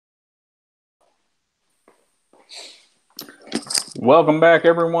Welcome back,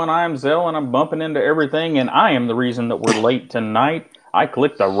 everyone. I'm Zell, and I'm bumping into everything, and I am the reason that we're late tonight. I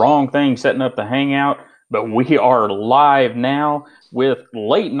clicked the wrong thing setting up the hangout, but we are live now with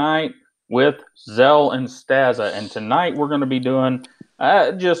Late Night with Zell and Stassa. And tonight we're going to be doing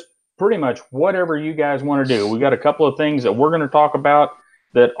just pretty much whatever you guys want to do. We got a couple of things that we're going to talk about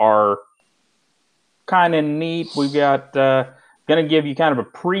that are kind of neat. We've got going to give you kind of a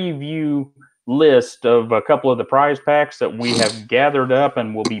preview list of a couple of the prize packs that we have gathered up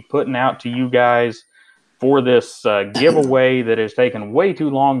and will be putting out to you guys for this giveaway that has taken way too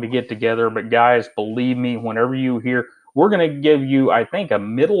long to get together. But guys, believe me, whenever you hear, we're going to give you, I think, a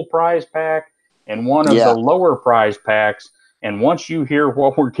middle prize pack and one of the Yeah. lower prize packs. And once you hear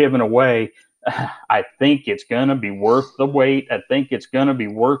what we're giving away, I think it's going to be worth the wait. I think it's going to be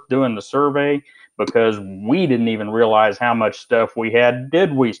worth doing the survey because we didn't even realize how much stuff we had,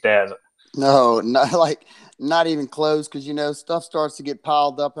 did we, Staz? No, not like not even close because stuff starts to get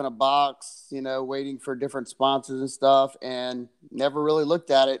piled up in a box, waiting for different sponsors and stuff, and never really looked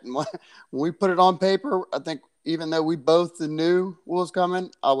at it. And when we put it on paper, I think even though we both knew what was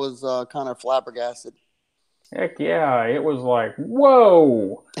coming, I was kind of flabbergasted. Heck yeah, it was like,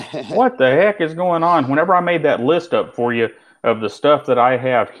 whoa, what the heck is going on? Whenever I made that list up for you of the stuff that I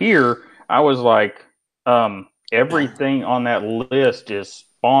have here, I was like, everything on that list is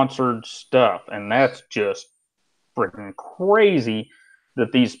sponsored stuff, and that's just freaking crazy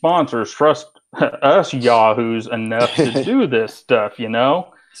that these sponsors trust us yahoos enough to do this stuff, you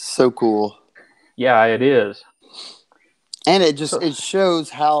know? So cool. Yeah, it is. And it just So, it shows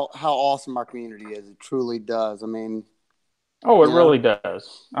how awesome our community is. It truly does. I mean, oh, it you know, really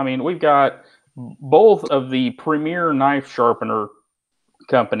does. I mean, we've got both of the premier knife sharpener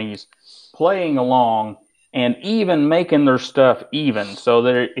companies playing along and even making their stuff even so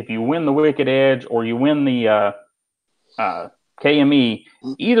that if you win the Wicked Edge or you win the uh, KME,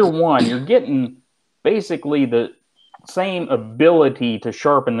 either one, you're getting basically the same ability to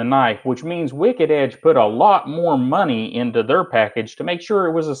sharpen the knife, which means Wicked Edge put a lot more money into their package to make sure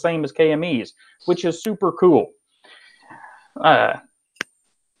it was the same as KME's, which is super cool. Uh,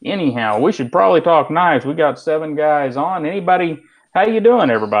 Anyhow, we should probably talk knives. We got seven guys on. Anybody? How you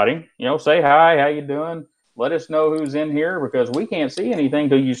doing, everybody? Say hi. How you doing? Let us know who's in here because we can't see anything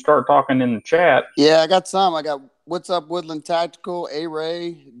till you start talking in the chat. yeah, I got some. I got What's Up Woodland Tactical, A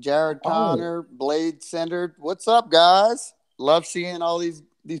Ray, Jared Oh, Connor, Blade Centered. What's up, guys? Love seeing all these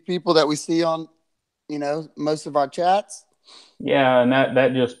people that we see on most of our chats. yeah, and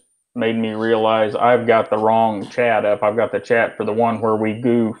that just made me realize I've got the wrong chat up. I've got the chat for the one where we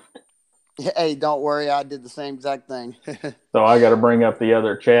goofed, Hey, don't worry, I did the same exact thing. so I got to bring up the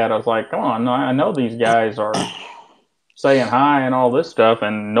other chat. I was like, come on, I know these guys are saying hi and all this stuff,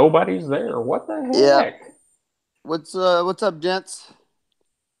 and nobody's there. What the Yeah, heck? what's up, gents?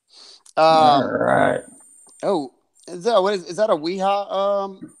 All Um, right. oh, is that a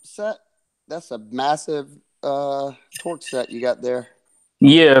Weehaw set? That's a massive torque set you got there.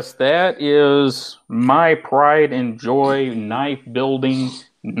 Yes, that is my pride and joy knife building,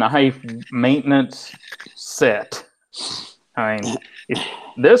 knife maintenance set. I mean,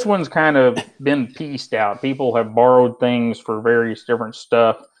 this one's kind of been pieced out. People have borrowed things for various different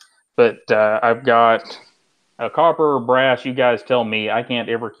stuff, but I've got a copper or brass. You guys tell me. I can't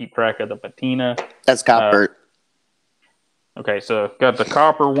ever keep track of the patina. That's Uh, copper. okay, so got the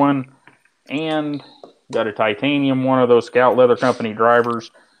copper one and got a titanium one of those Scout Leather Company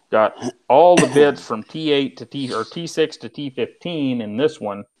drivers. Got all the bits from T8 to T6 to T15 in this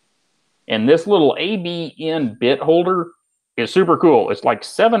one. And this little ABN bit holder is super cool. It's like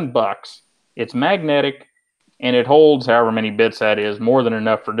 $7. It's magnetic and it holds however many bits that is, more than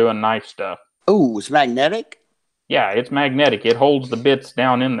enough for doing knife stuff. Oh, it's magnetic. Yeah, it's magnetic. It holds the bits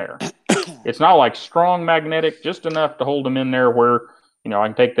down in there. It's not like strong magnetic, just enough to hold them in there where, I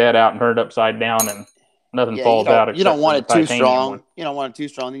can take that out and turn it upside down and nothing Yeah, falls out you don't except for want the it too titanium strong. one. You don't want it too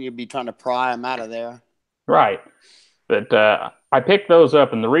strong, then you'd be trying to pry them out of there. Right. But I picked those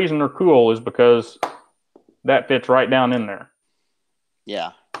up, and the reason they're cool is because that fits right down in there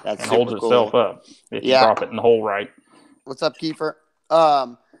Yeah, that's and holds super itself cool. up if you Yeah. drop it in the hole right. What's up, Kiefer?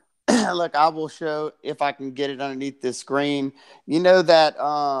 Um, look, I will show if I can get it underneath this screen. You know that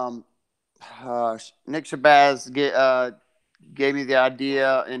Nick Shabazz gave me the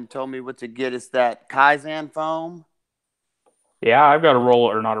idea and told me what to get. It's that Kaizen foam. Yeah, I've got a roll,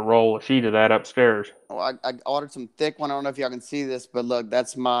 or not a roll, a sheet of that upstairs. Oh, I ordered some thick one. I don't know if y'all can see this, but look,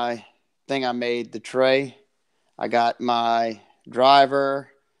 that's my thing I made, the tray. I got my driver,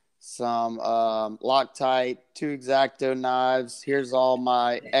 some Loctite, two X-Acto knives. Here's all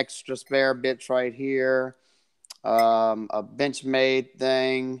my extra spare bits right here. a Benchmade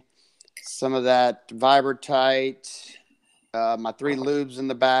thing, some of that Vibratight, my 3 lubes in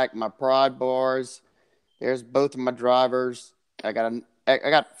the back, my prod bars. There's both of my drivers. I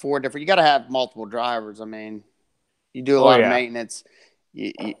got 4 different. You got to have multiple drivers. I mean, you do a Oh lot of yeah. maintenance.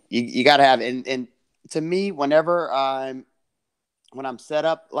 You got to have. And to me, whenever when I'm set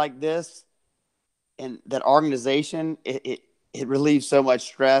up like this, and that organization, it relieves so much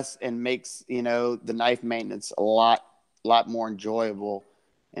stress and makes the knife maintenance a lot more enjoyable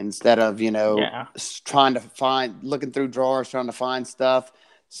instead of Yeah. trying to find looking through drawers trying to find stuff.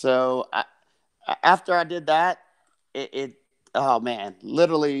 So after I did that, it oh man,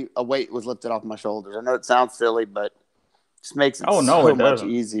 literally a weight was lifted off my shoulders. I know it sounds silly, but it just makes it Oh no, so it much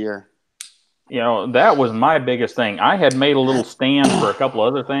doesn't. easier. That was my biggest thing. I had made a little stand for a couple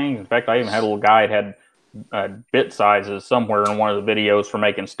other things. In fact, I even had a little guide had bit sizes somewhere in one of the videos for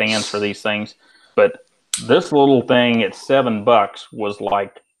making stands for these things. But this little thing at $7 was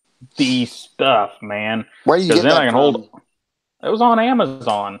like the stuff, man. Where do you Because get then I that can hold. from? It was on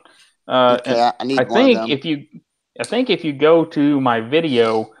Amazon, Okay, and I I need one of think them. if you go to my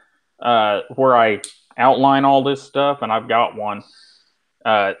video where I outline all this stuff, and I've got one,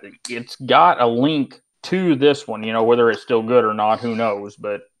 uh, it's got a link to this one. Whether it's still good or not, who knows?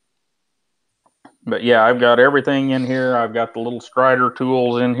 But yeah, I've got everything in here. I've got the little strider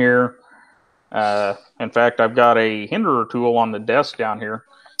tools in here. In fact, I've got a hinderer tool on the desk down here.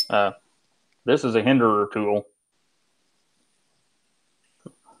 Uh, this is a hinderer tool.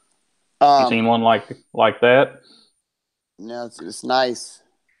 You Um, seen one like that? no, it's nice.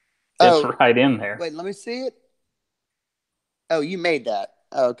 It's Oh, right in there. wait, let me see it. Oh, you made that.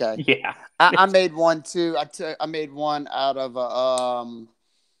 Oh, okay. Yeah. I made one too. I made one out of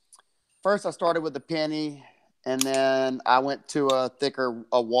first I started with a penny, and then I went to a thicker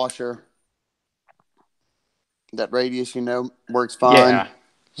a washer. That radius, works fine. Yeah.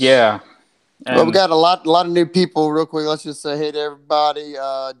 Yeah. Well, we And got a lot of new people. Real quick, let's just say hey to everybody.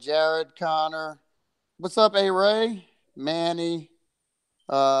 Jared, Connor, what's up, A Ray, Manny,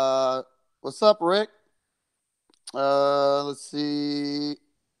 uh, what's up, Rick? Let's see,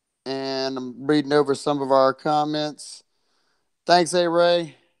 and I'm reading over some of our comments. Thanks, A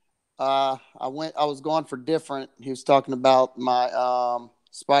Ray. I was going for different. He was talking about my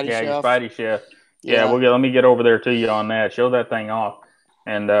Spidey yeah, your Chef. Spidey chef. Yeah, Yeah. let me get over there to you on that. Show that thing off.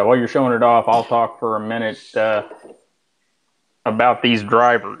 And while you're showing it off, I'll talk for a minute about these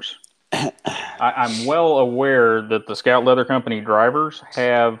drivers. I'm well aware that the Scout Leather Company drivers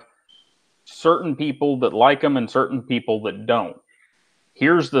have certain people that like them and certain people that don't.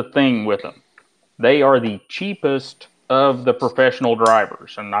 Here's the thing with them. They are the cheapest of the professional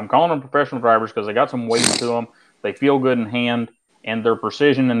drivers. And I'm calling them professional drivers because they got some weight to them. They feel good in hand and they're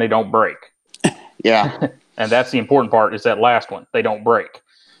precision and they don't break. Yeah. And that's the important part is that last one. They don't break.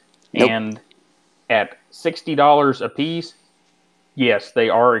 Nope. And at $60 a piece, yes, they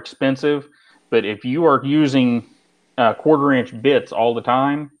are expensive. But if you are using 1/4 inch bits all the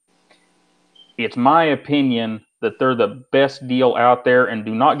time, it's my opinion that they're the best deal out there. And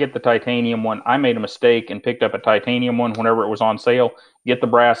do not get the titanium one. I made a mistake and picked up a titanium one whenever it was on sale. Get the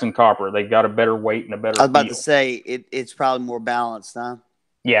brass and copper. They've got a better weight and a better I was about to feel. say it's probably more balanced, huh?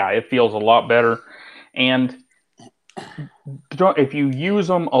 Yeah, it feels a lot better. And if you use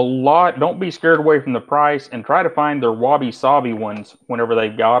them a lot, don't be scared away from the price and try to find their wabi sabi ones whenever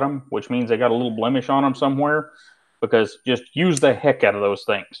they've got them, which means they got a little blemish on them somewhere, because just use the heck out of those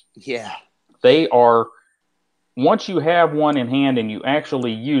things. Yeah. They are, once you have one in hand and you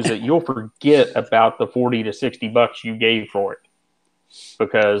actually use it, you'll forget about the 40 to $60 you gave for it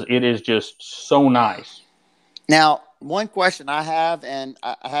because it is just so nice. Now, one question I have, and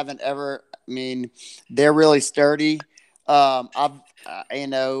I haven't ever. I mean, they're really sturdy. I've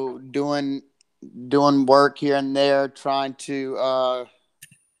doing work here and there, trying to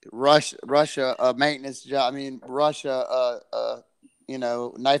rush a maintenance job. I mean, rush a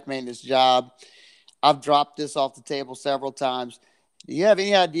knife maintenance job. I've dropped this off the table several times. Do you have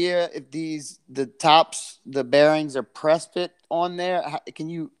any idea if the tops, the bearings are press fit on there? I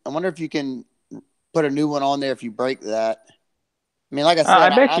wonder if you can put a new one on there if you break that. I mean, like I I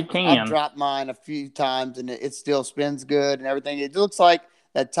said, bet you I've can. dropped mine a few times and it still spins good and everything. It looks like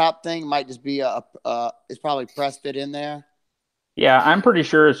that top thing might just be it's probably press fit in there. Yeah, I'm pretty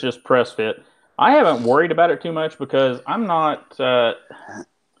sure it's just press fit. I haven't worried about it too much because I'm not.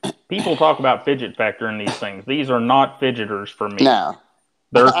 People talk about fidget factor in these things. These are not fidgeters for me. No.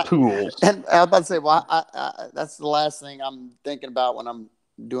 They're tools. And I was about to say, well, that's the last thing I'm thinking about when I'm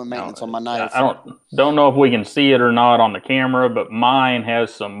doing Now, maintenance on my I knife. don't know if we can see it or not on the camera, but mine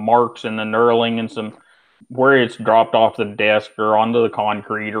has some marks in the knurling and some where it's dropped off the desk or onto the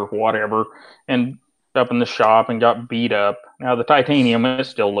concrete or whatever, and up in the shop and got beat up. Now the titanium, it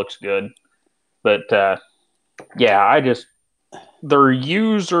still looks good, but yeah, they're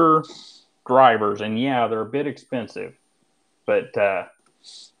user drivers, and yeah, they're a bit expensive, but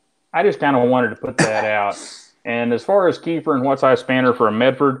I just kind of wanted to put that out. And as far as Kiefer and what size spanner for a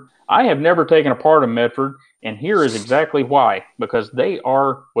Medford, I have never taken apart a Medford, and here is exactly why. Because they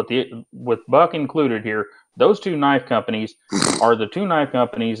are, with Buck included here, those two knife companies are the two knife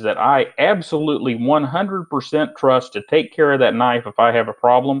companies that I absolutely 100% trust to take care of that knife if I have a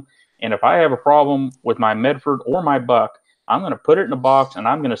problem. And if I have a problem with my Medford or my Buck, I'm going to put it in a box and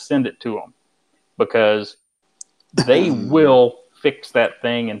I'm going to send it to them, because they will fix that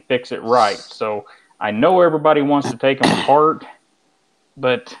thing and fix it right. So I know everybody wants to take them apart,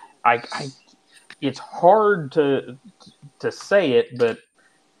 but I it's hard to say it, but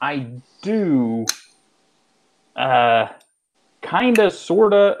I do kind of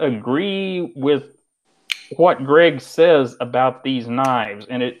sort of agree with what Greg says about these knives,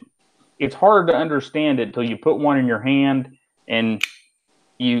 and it's hard to understand it till you put one in your hand and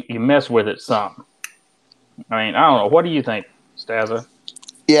you mess with it some. I mean, I don't know. What do you think, Stassa?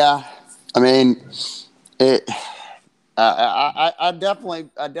 Yeah, I mean, it. I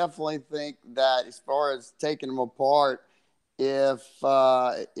definitely think that as far as taking them apart, if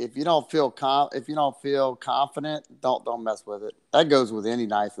you don't feel confident, don't mess with it. That goes with any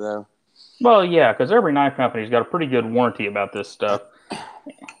knife, though. Well, yeah, because every knife company's got a pretty good warranty about this stuff.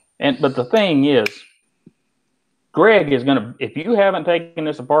 But the thing is, Greg is gonna, if you haven't taken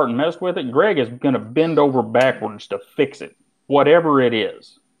this apart and messed with it, Greg is gonna bend over backwards to fix it, whatever it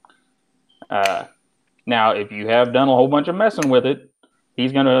is. Now, if you have done a whole bunch of messing with it,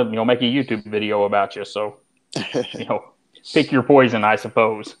 he's gonna, make a YouTube video about you. So, pick your poison, I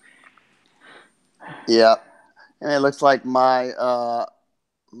suppose. Yeah, and it looks like my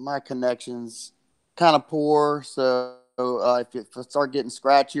connection's kind of poor. So if it start getting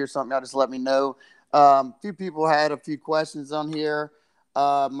scratchy or something, just let me know. A few people had a few questions on here.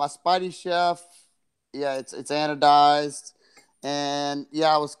 My Spidey Chef, yeah, it's anodized, and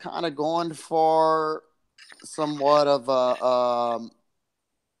yeah, I was kind of going for somewhat of a.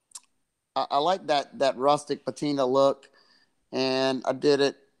 I like that rustic patina look, and I did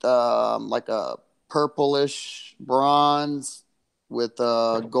it like a purplish bronze with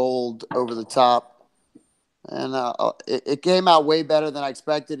gold over the top, and it came out way better than I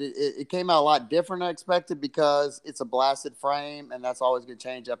expected. It came out a lot different than I expected because it's a blasted frame, and that's always going to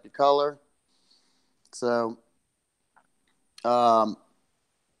change up your color. So, can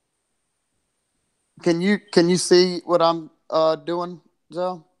you see what I'm doing,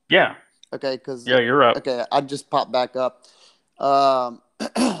 Zoe? Yeah. Okay, because Yeah, you're up. okay, I just popped back up.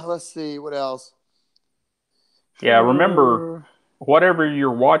 Let's see what else. Yeah, remember, whatever you're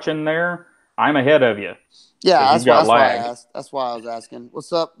watching there, I'm ahead of you Yeah, because you've got why I lag. asked. That's why I was asking.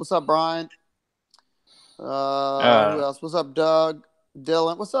 What's up? What's up, Brian? Who Uh, else? What's up, Doug?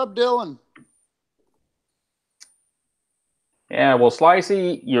 Dylan? What's up, Dylan? yeah, well,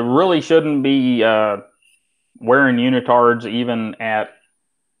 Slicey, you really shouldn't be wearing unitards even at,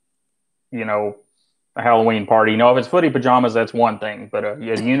 a Halloween party. If it's footy pajamas, that's one thing, but a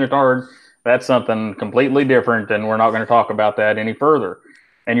unitard, that's something completely different, and we're not going to talk about that any further.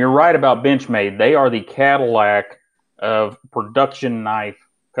 And you're right about Benchmade. They are the Cadillac of production knife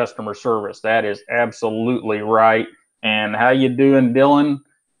customer service. That is absolutely right. And how you doing, Dylan?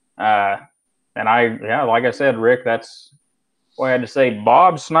 Like I said, Rick, that's what I had to say.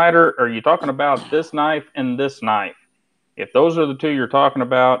 Bob Snyder, are you talking about this knife and this knife? If those are the two you're talking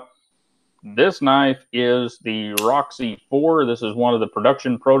about, this knife is the Roxy 4. This is one of the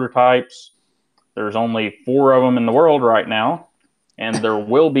production prototypes. There's only 4 of them in the world right now, and there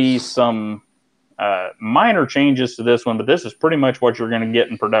will be some minor changes to this one, but this is pretty much what you're going to get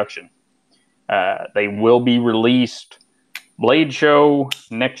in production. They will be released Blade Show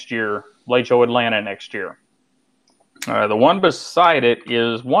next year, Blade Show Atlanta next year. The one beside it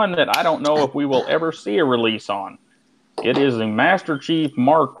is one that I don't know if we will ever see a release on. It is the Master Chief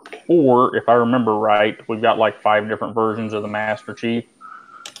Mark IV, if I remember right. We've got like 5 different versions of the Master Chief.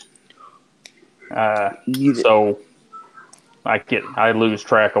 So I lose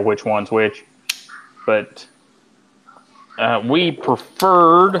track of which one's which. But we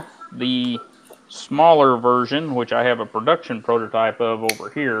preferred the smaller version, which I have a production prototype of over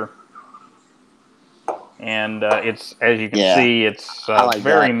here. And it's, as you can see, it's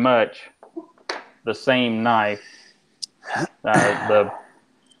very much the same knife.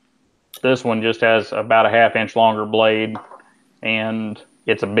 This one just has about a 1/2 inch longer blade, and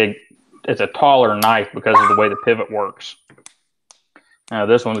it's a big it's a taller knife because of the way the pivot works.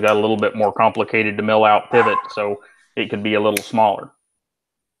 This one's got a little bit more complicated to mill out pivot, so it could be a little smaller.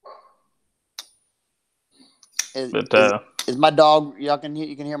 Is my dog? You can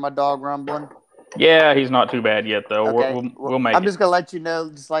hear my dog rumbling. Yeah, he's not too bad yet, though. Okay. We'll make it. I'm just gonna let you know,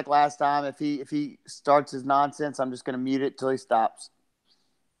 just like last time. If he starts his nonsense, I'm just gonna mute it till he stops.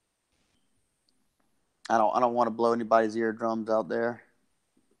 I don't want to blow anybody's eardrums out there.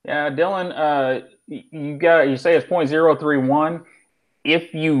 Yeah, Dylan. You say it's .031.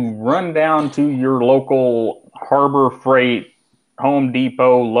 If you run down to your local Harbor Freight, Home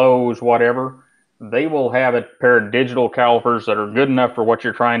Depot, Lowe's, whatever, they will have a pair of digital calipers that are good enough for what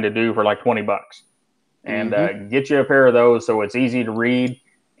you're trying to do for like $20. And get you a pair of those so it's easy to read.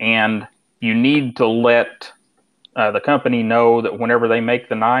 And you need to let the company know that whenever they make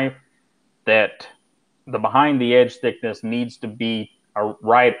the knife, that the behind the edge thickness needs to be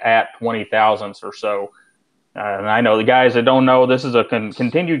right at 20 thousandths or so. And I know the guys that don't know, this is a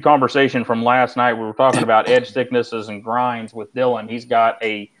continued conversation from last night. We were talking about edge thicknesses and grinds with Dylan. He's got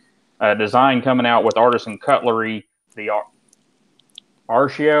a design coming out with Artisan Cutlery, the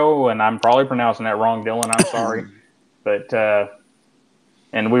Artio, and I'm probably pronouncing that wrong, Dylan. I'm sorry. But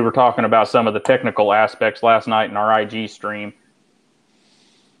and we were talking about some of the technical aspects last night in our IG stream.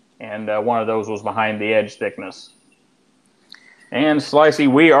 And one of those was behind the edge thickness. And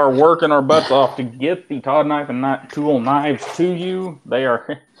Slicey, we are working our butts off to get the Todd Knife and Tool knives to you. They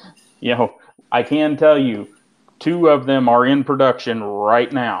are, I can tell you, 2 of them are in production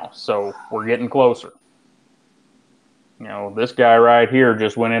right now. So we're getting closer. This guy right here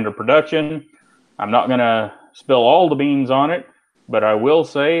just went into production. I'm not going to spill all the beans on it, but I will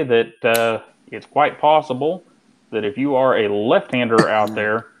say that it's quite possible that if you are a left-hander out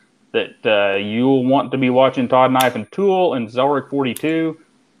there, that you'll want to be watching Todd Knife and Tool and Zelrick 42,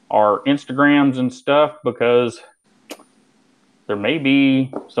 our Instagrams and stuff, because there may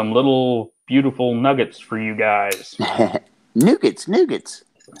be some little beautiful nuggets for you guys. Nougats.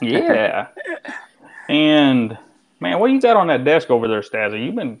 Yeah. And, man, what you got on that desk over there, Stassa?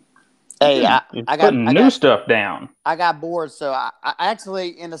 You've been putting new stuff down. I got bored, so I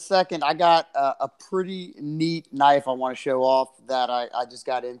actually, in a second, I got a pretty neat knife I want to show off that I just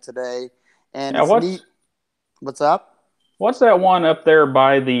got in today. And it's neat. What's up? What's that one up there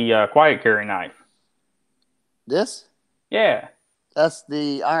by the quiet carry knife? This? Yeah. That's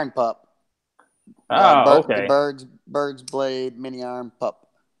the Iron Pup. Okay. The Berg's Blade Mini Iron Pup.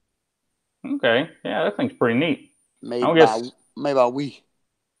 Okay. Yeah, that thing's pretty neat. Made by we.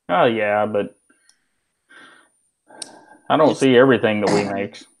 Oh, yeah, but I don't see everything that we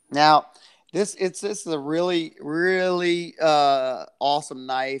make. Now, this is a really, really awesome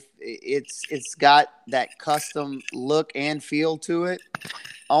knife. It's got that custom look and feel to it.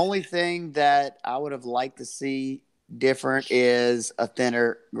 Only thing that I would have liked to see different is a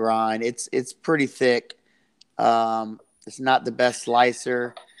thinner grind. It's pretty thick. It's not the best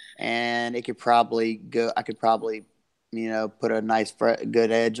slicer, and it could probably go. I could probably put a nice,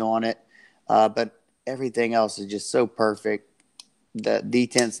 good edge on it. But everything else is just so perfect. The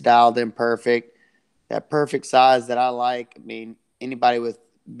detent's dialed in perfect. That perfect size that I like. I mean, anybody with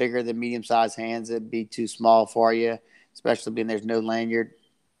bigger than medium-sized hands, it'd be too small for you, especially when there's no lanyard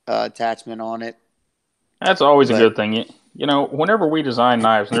attachment on it. That's always a good thing. Whenever we design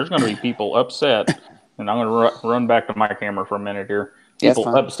knives, and there's going to be people upset, and I'm going to run back to my camera for a minute here. People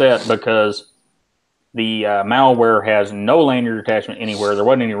upset because the malware has no lanyard attachment anywhere. There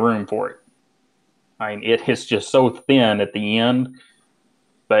wasn't any room for it. I mean, it is just so thin at the end.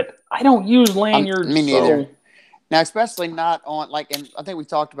 But I don't use lanyards. Me neither. Now, especially not on, and I think we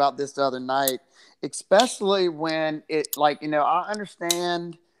talked about this the other night, especially when it, I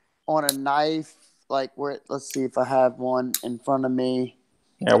understand on a knife, let's see if I have one in front of me.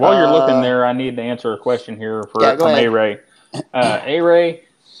 Yeah, while you're looking there, I need to answer a question here from A-Ray. A-Ray,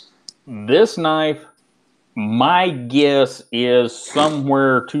 this knife, my guess is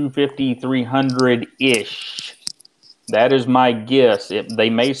somewhere 250, 300-ish. That is my guess. They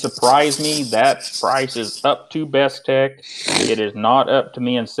may surprise me. That price is up to Best Tech. It is not up to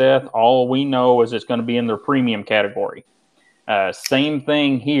me and Seth. All we know is it's going to be in their premium category. Same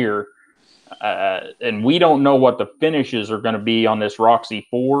thing here. And we don't know what the finishes are going to be on this Roxy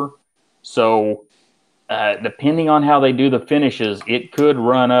 4. So depending on how they do the finishes, it could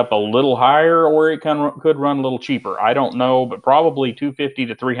run up a little higher or it could run a little cheaper. I don't know, but probably 250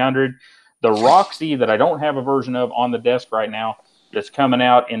 to 300. The Roxy that I don't have a version of on the desk right now that's coming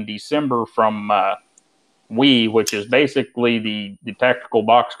out in December from which is basically the tactical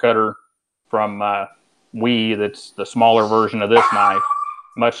box cutter from that's the smaller version of this knife.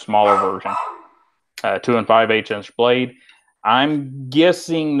 much smaller version, 2 and 5/8 inch blade. I'm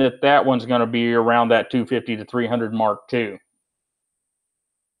guessing that one's going to be around that 250 to 300 mark too.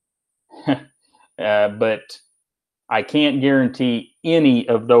 But I can't guarantee any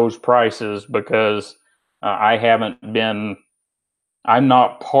of those prices because I'm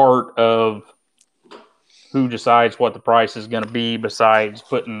not part of who decides what the price is going to be besides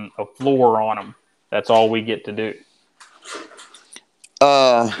putting a floor on them. That's all we get to do.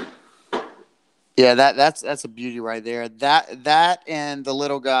 Yeah, that's a beauty right there. That and the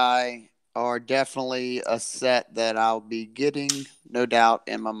little guy are definitely a set that I'll be getting, no doubt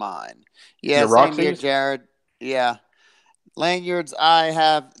in my mind. Yeah, The same here, Roxy's? Jared. Yeah, lanyards. I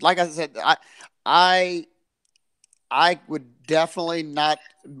have, like I said, I I would definitely not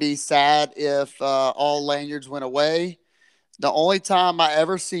be sad if all lanyards went away. The only time I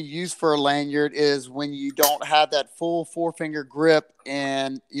ever see use for a lanyard is when you don't have that full four-finger grip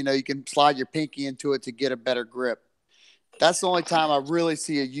and you can slide your pinky into it to get a better grip. That's the only time I really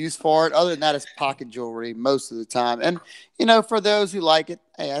see a use for it. Other than that, it's pocket jewelry most of the time. And for those who like it,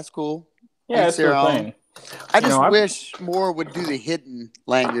 hey, that's cool. Yeah, Each it's their their own. thing. I You just know, I've wish more would do the hidden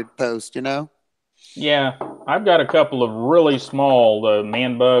lanyard post. Yeah, I've got a couple of really small, the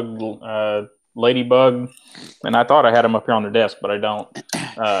man bug, ladybug, and I thought I had them up here on the desk, but I don't.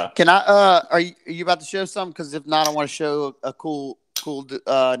 Can I? Are you about to show something? Because if not, I want to show a cool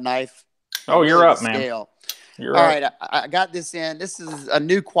knife Oh, and really you're the up, man. scale. You're All up. right, I got this in. This is a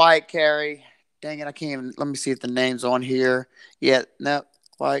new quiet carry. Dang it, I can't even. Let me see if the name's on here. Yeah, no,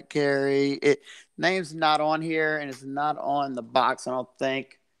 quiet carry. Name's not on here, and it's not on the box. I don't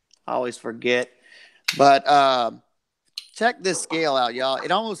think. I always forget. But check this scale out, y'all.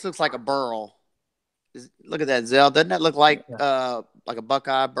 It almost looks like a burl. Look at that, Zell. Doesn't that look like a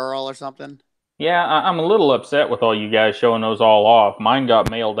Buckeye burl or something? Yeah, I'm a little upset with all you guys showing those all off. Mine got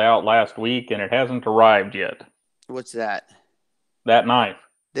mailed out last week, and it hasn't arrived yet. What's that? That knife.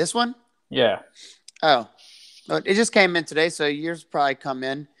 This one? Yeah, Oh, it just came in today, so yours probably come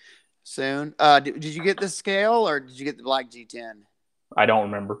in soon. Did you get the scale or did you get the black G10? I don't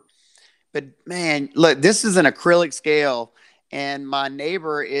remember. But man, look, this is an acrylic scale, and my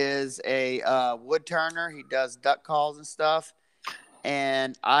neighbor is a wood turner. He does duck calls and stuff.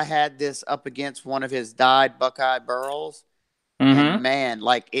 And I had this up against one of his dyed Buckeye burls, and Mm-hmm. man,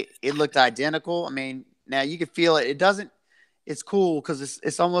 like it looked identical. I mean, now you could feel it. It doesn't. It's cool because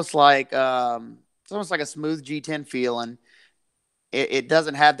it's almost like a smooth G10 feeling. It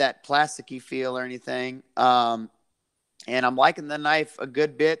doesn't have that plasticky feel or anything. And I'm liking the knife a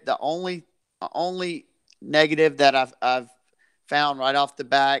good bit. The only negative that I've found right off the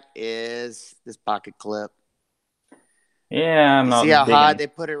back is this pocket clip. Yeah, I'm You see how not high digging.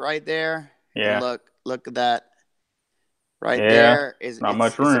 they put it right there? And Yeah, look at that right yeah, there. Is not it's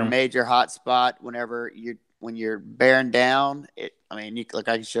much it's a room. major hot spot when you're bearing down. Look,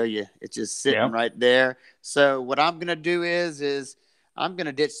 I can show you. It's just sitting Yeah, right there. So what I'm gonna do is I'm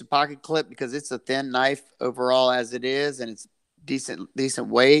gonna ditch the pocket clip because it's a thin knife overall as it is, and it's decent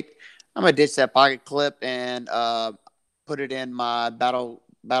weight. I'm gonna ditch that pocket clip and put it in my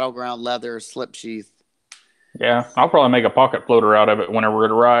battleground leather slip sheath. yeah. I'll probably make a pocket floater out of it whenever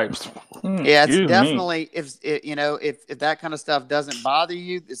it arrives. Yeah, it's Excuse me. definitely if that kind of stuff doesn't bother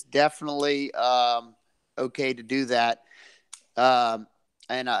you, it's definitely okay to do that. Um,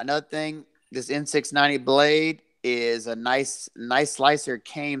 and another thing, this N690 blade is a nice slicer.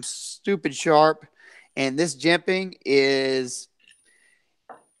 Came stupid sharp, and this jimping is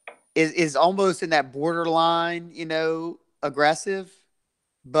almost in that borderline, aggressive.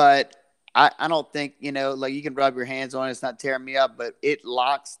 But I don't think, like you can rub your hands on it, it's not tearing me up, but it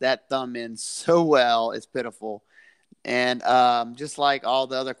locks that thumb in so well, it's pitiful. And just like all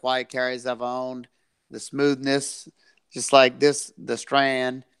the other quiet carries I've owned, the smoothness, just like this, the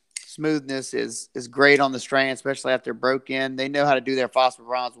strand smoothness is great on the strand, especially after broke in. They know how to do their phosphor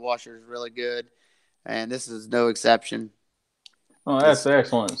bronze washers really good, and this is no exception. Oh, that's It's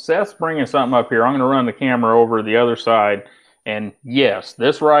excellent. Seth's bringing something up here. I'm going to run the camera over the other side. And yes,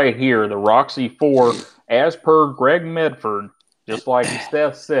 this right here, the Roxy 4, as per Greg Medford, just like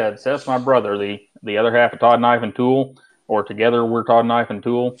Seth said, Seth's my brother, the other half of Todd Knife and Tool, or together we're Todd Knife and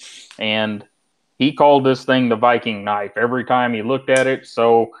Tool. And he called this thing the Viking knife every time he looked at it.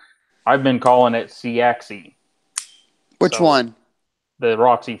 So I've been calling it Siaxi. which So one? the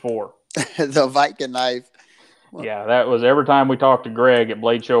Roxy 4. The Viking knife. Yeah, that was every time we talked to Greg at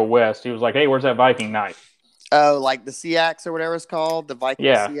Blade Show West, he was like, "Hey, where's that Viking knife?" Oh, like the CX or whatever it's called, the Viking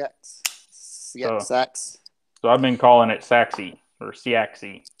Yeah, CX. so CX. so I've been calling it Saxy or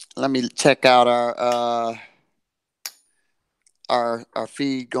Siaxi. Let me check out our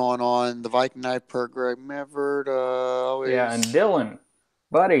feed going on the Viking Knife per Greg Mevert. Yeah, and Always. Dylan,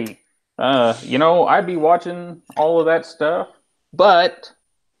 buddy, I'd be watching all of that stuff, but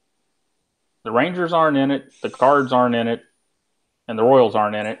the Rangers aren't in it, the Cards aren't in it, and the Royals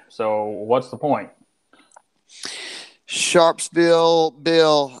aren't in it. So what's the point? Sharpsville,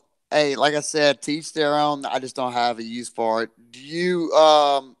 Bill. Hey, like I said, teach their own. I just don't have a use for it. Do you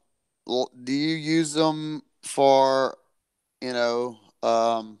use them for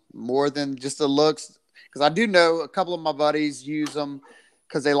more than just the looks? Because I do know a couple of my buddies use them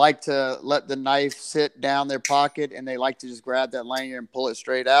because they like to let the knife sit down their pocket and they like to just grab that lanyard and pull it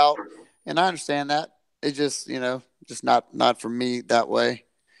straight out. And I understand that. It just just not for me that way.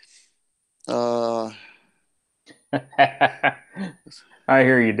 Uh, I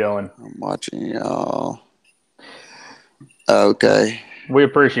hear you, Dylan. I'm watching y'all. Okay. We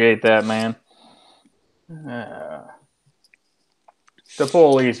appreciate that, man. Uh, to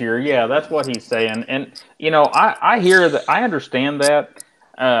pull easier, yeah, that's what he's saying. And I hear that, I understand that.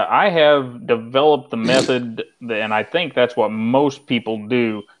 I have developed the method, and I think that's what most people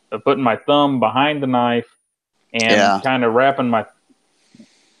do, of putting my thumb behind the knife and Yeah. kind of wrapping my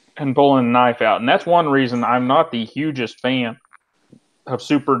and pulling the knife out. And that's one reason I'm not the hugest fan of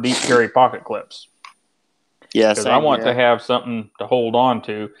super deep carry pocket clips, Yeah. because I Same want to here. have something to hold on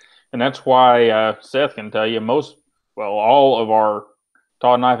to. And that's why Seth can tell you all of our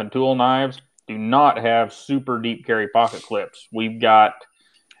Todd knife and tool knives do not have super deep carry pocket clips. We've got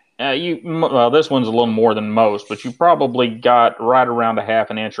this one's a little more than most, but you probably got right around a half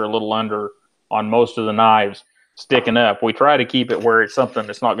an inch or a little under on most of the knives sticking up. We try to keep it where it's something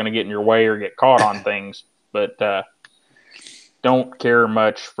that's not going to get in your way or get caught on things, but don't care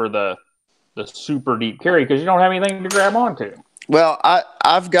much for the super deep carry because you don't have anything to grab onto. Well,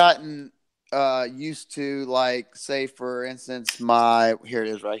 I've gotten used to, like, say for instance, my here it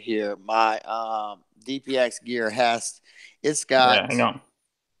is right here. My DPX gear it's got Yeah, hang on.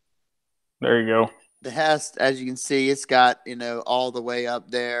 There you go. as you can see, it's got all the way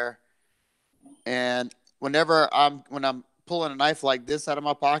up there. And when I'm pulling a knife like this out of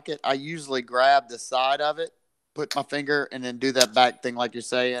my pocket, I usually grab the side of it, put my finger, and then do that back thing like you're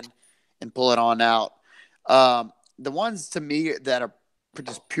saying, and pull it on out. The ones to me that are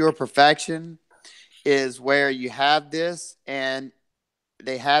just pure perfection is where you have this and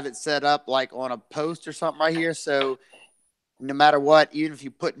they have it set up like on a post or something right here. So no matter what, even if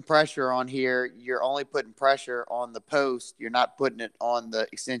you're putting pressure on here, you're only putting pressure on the post. You're not putting it on the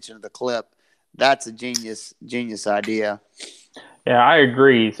extension of the clip. That's a genius idea. Yeah, I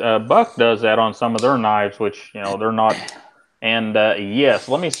agree. Buck does that on some of their knives, which they're not. And yes,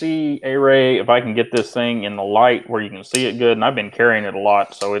 let me see, A-Ray, if I can get this thing in the light where you can see it good. And I've been carrying it a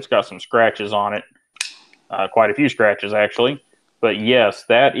lot, so it's got some scratches on it, quite a few scratches actually. But yes,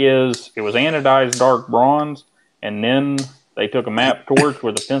 it was anodized dark bronze, and then they took a map torch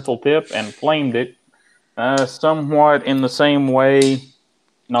with a pencil tip and flamed it somewhat in the same way,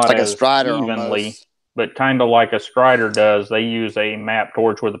 not Like a as strider evenly, almost. but kind of like a Strider does. They use a map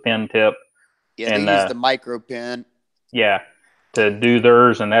torch with a pen tip, Yeah, they and use the micro pin. yeah, to do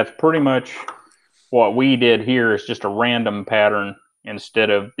theirs, and that's pretty much what we did here. Is just a random pattern instead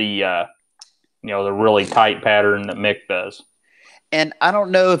of the really tight pattern that Mick does. And I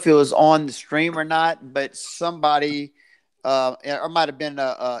don't know if it was on the stream or not, but somebody, or it might have been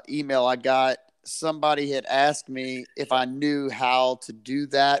a email I got. Somebody had asked me if I knew how to do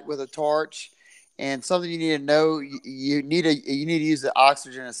that with a torch. And something you need to know, you need to use the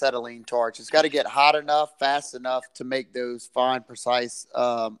oxygen acetylene torch. It's got to get hot enough, fast enough to make those fine, precise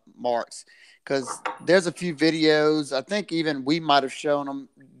marks. Because there's a few videos, I think even we might have shown them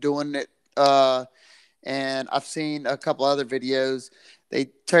doing it. And I've seen a couple other videos.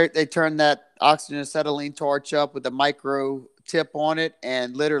 They turn that oxygen acetylene torch up with a micro tip on it,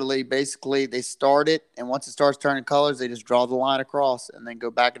 and literally, basically, they start it, and once it starts turning colors, they just draw the line across and then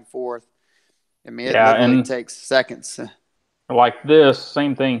go back and forth. I mean, it Yeah, literally and takes seconds. like this,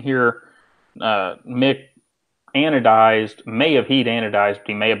 same thing here. Mick may have heat anodized, but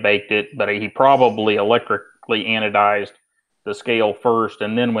he may have baked it, but he probably electrically anodized the scale first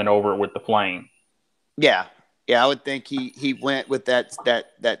and then went over it with the flame. Yeah, I would think he went with that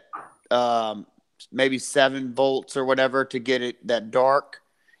maybe 7 volts or whatever to get it that dark,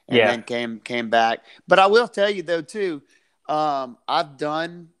 and Yeah, then came back. But I will tell you though too, I've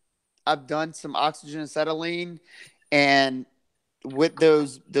done some oxygen acetylene, and with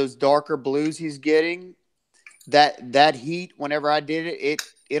those darker blues he's getting, that heat, whenever I did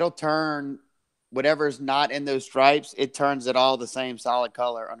it'll turn whatever's not in those stripes, it turns it all the same solid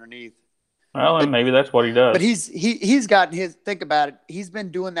color underneath. Well, But then maybe that's what he does. he's gotten his. Think about it. He's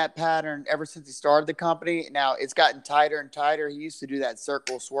been doing that pattern ever since he started the company. Now it's gotten tighter and tighter. He used to do that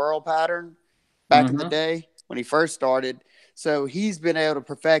circle swirl pattern back in the Mm-hmm. day when he first started. So he's been able to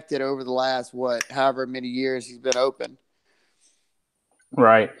perfect it over the last however many years he's been open.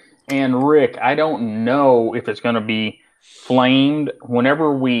 Right. And Rick, I don't know if it's going to be flamed.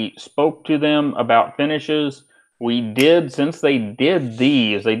 Whenever we spoke to them about finishes, we did, since they did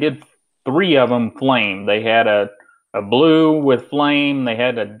these, they did three of them flame. They had a blue with flame, they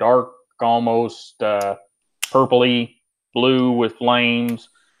had a dark, almost purpley blue with flames,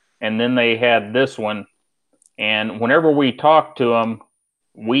 and then they had this one. And whenever we talked to them,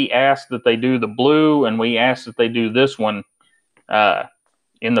 we asked that they do the blue and we asked that they do this one. Uh,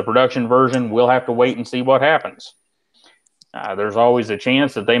 in the production version, we'll have to wait and see what happens. There's always a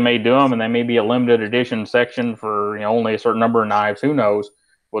chance that they may do them, and they may be a limited edition section for only a certain number of knives. Who knows?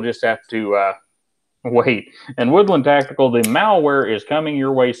 We'll just have to wait. And Woodland Tactical, the malware is coming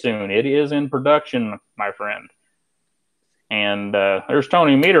your way soon. It is in production, my friend. And there's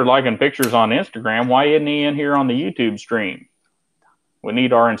Tony Meter liking pictures on Instagram. Why isn't he in here on the YouTube stream? We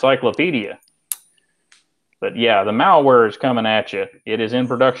need our encyclopedia. But yeah, the malware is coming at you. It is in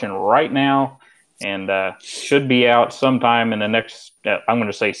production right now and should be out sometime in the next, I'm going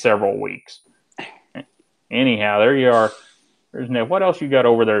to say several weeks. Anyhow, there you are. There's Nick. What else you got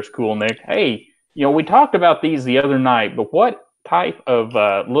over there is cool, Nick? Hey, we talked about these the other night, but what type of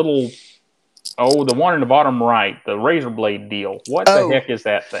the one in the bottom right, the razor blade deal, what the heck is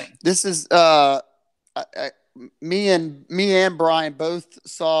that thing? This is me and Brian both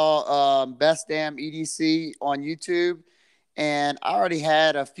saw Best Damn EDC on YouTube, and I already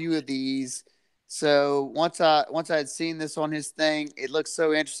had a few of these. So once I had seen this on his thing, it looks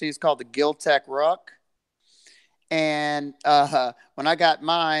so interesting. It's called the Giltech Ruck, and when I got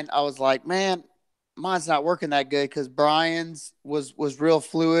mine, I was like, man, mine's not working that good because Brian's was real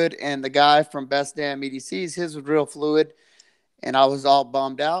fluid, and the guy from Best Damn EDC's his was real fluid. And I was all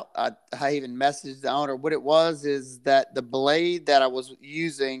bummed out. I even messaged the owner. What it was is that the blade that I was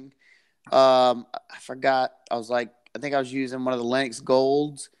using, I forgot. I think I was using one of the Lennox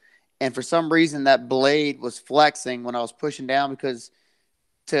Golds. And for some reason, that blade was flexing when I was pushing down because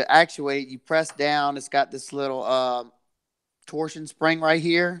to actuate, you press down. It's got this little torsion spring right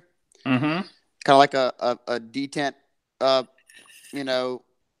here. Mm-hmm. Kind of like a detent,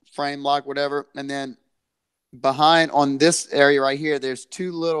 frame lock, whatever. And then behind on this area right here, there's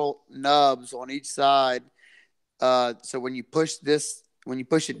two little nubs on each side. So when you push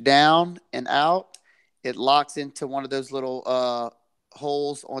it down and out, it locks into one of those little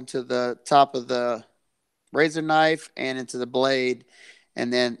holes onto the top of the razor knife and into the blade,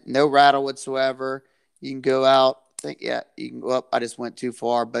 and then no rattle whatsoever. You can go out. You can go up. I just went too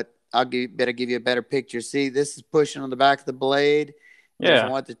far, but better give you a better picture. See, this is pushing on the back of the blade. And if I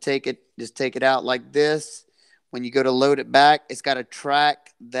want to take it out like this. When you go to load it back, it's got a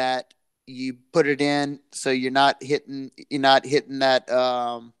track that you put it in, so you're not hitting that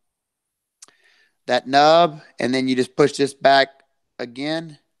that nub, and then you just push this back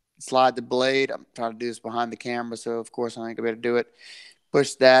again, slide the blade. I'm trying to do this behind the camera, so of course I ain't gonna be able to do it.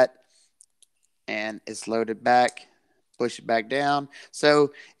 Push that, and it's loaded back. Push it back down.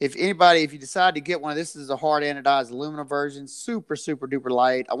 So if you decide to get one, this is a hard anodized aluminum version, super super duper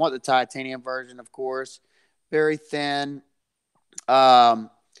light. I want the titanium version, of course. Very thin. The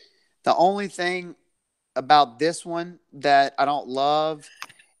only thing about this one that I don't love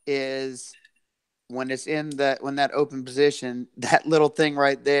is when it's in that open position, that little thing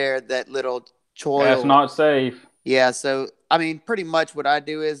right there, that little choil. That's not safe. Yeah. So I mean, pretty much what I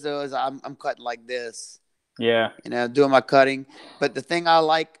do is I'm cutting like this. Yeah. Doing my cutting. But the thing I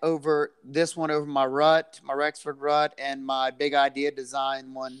like over this one, over my Rexford rut, and my Big Idea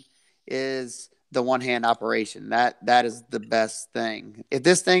design one is the one hand operation. That is the best thing. If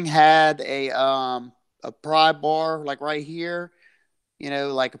this thing had a pry bar like right here,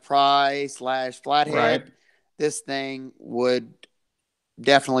 like a pry / flathead, right. This thing would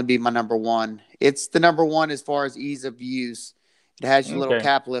definitely be my number one. It's the number one as far as ease of use. It has your little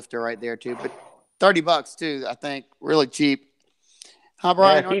cap lifter right there too, but $30 too, I think. Really cheap. Huh,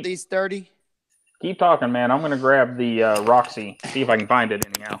 Brian? Aren't these 30? Keep talking, man. I'm gonna grab the Roxy, see if I can find it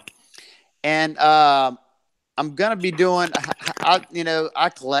anyhow. And I'm gonna be doing.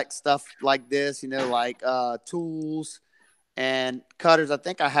 I collect stuff like this. Like tools and cutters. I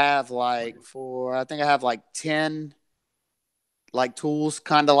think I have like 10 like tools,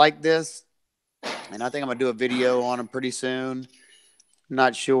 kind of like this. And I think I'm gonna do a video on them pretty soon.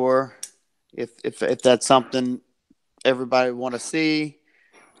 Not sure if that's something everybody want to see.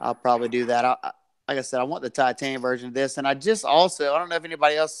 I'll probably do that. Like I said, I want the titanium version of this, and I don't know if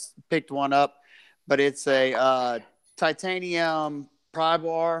anybody else picked one up, but it's a titanium pry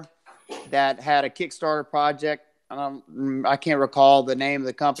bar that had a Kickstarter project. I can't recall the name of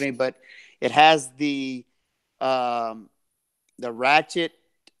the company, but it has the ratchet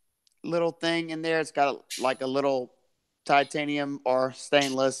little thing in there. It's got like a little titanium or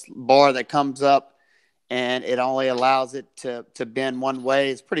stainless bar that comes up, and it only allows it to bend one way.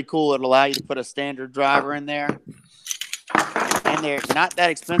 It's pretty cool. It'll allow you to put a standard driver in there, and they're not that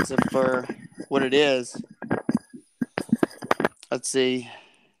expensive for what it is. Let's see.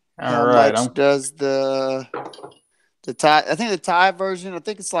 How much does the tie? I think the tie version, I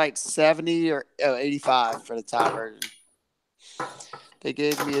think it's like 70 or 85 for the tie version. They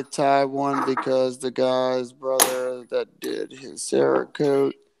gave me a tie one because the guy's brother that did his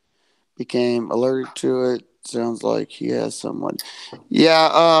Cerakote became allergic to it. Sounds like he has someone. Yeah,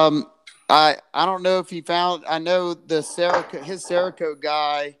 I don't know if he found. I know his Cerakote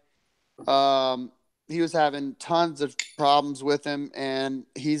guy. He was having tons of problems with him, and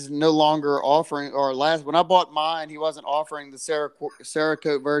he's no longer offering. Or when I bought mine, he wasn't offering the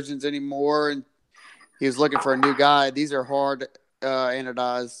Cerakote versions anymore, and he was looking for a new guy. These are hard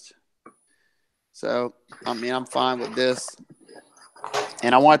anodized, so I mean I'm fine with this.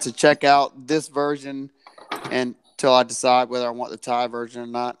 And I wanted to check out this version until I decide whether I want the tie version or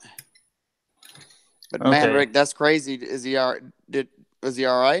not. But man, Rick, that's crazy. Was he all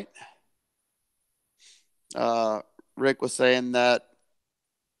right? Rick was saying that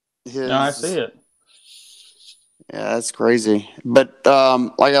No, I see it. Yeah, that's crazy. But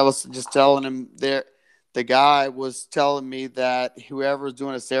like I was just telling him there, the guy was telling me that whoever was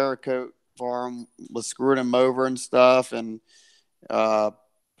doing a Cerakote for him was screwing him over and stuff, and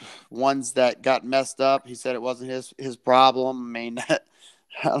ones that got messed up, he said it wasn't his problem. I mean, I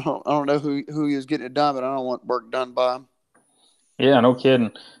don't know who he was getting it done, but I don't want work done by him. Yeah, no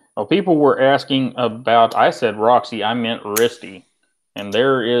kidding. Well, people were asking about. I said Roxy, I meant Wristy, and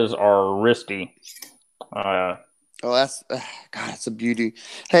there is our Wristy. That's God, that's a beauty.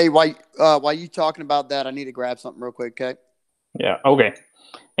 Hey, while you talking about that, I need to grab something real quick, okay? Yeah, okay.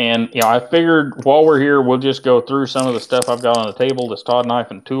 And I figured while we're here, we'll just go through some of the stuff I've got on the table, this Todd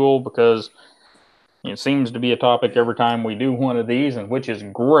knife and tool, because it seems to be a topic every time we do one of these, and which is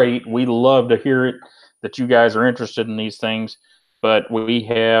great. We love to hear it that you guys are interested in these things. But we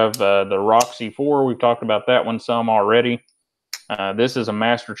have the Roxy 4. We've talked about that one some already. This is a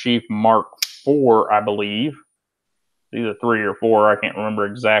Master Chief Mark 4, I believe. Either 3 or 4. I can't remember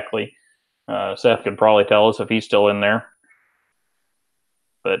exactly. Seth could probably tell us if he's still in there.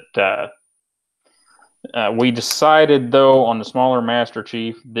 But we decided, though, on the smaller Master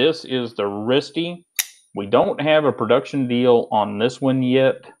Chief, this is the Wristy. We don't have a production deal on this one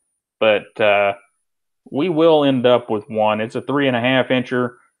yet, but we will end up with one. It's a 3.5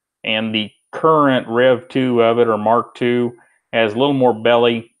 incher, and the current Rev 2 of it, or Mark 2, has a little more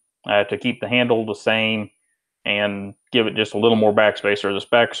belly to keep the handle the same and give it just a little more backspacer. This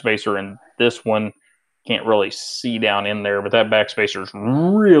backspacer in this one can't really see down in there, but that backspacer is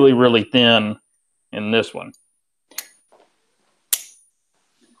really, really thin in this one.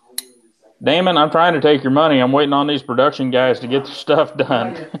 Damon, I'm trying to take your money. I'm waiting on these production guys to get their stuff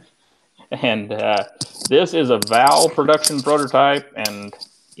done. And this is a Val production prototype, and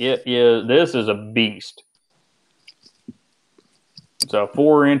this is a beast. It's a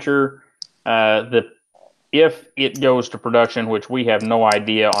 4-incher. If it goes to production, which we have no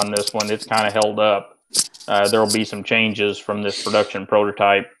idea on this one, it's kind of held up. There will be some changes from this production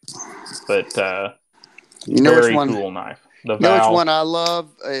prototype, but very cool knife. The Val. Which one I love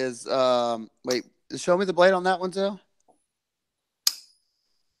is wait, show me the blade on that one, too.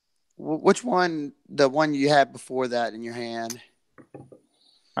 Which one? The one you had before that in your hand?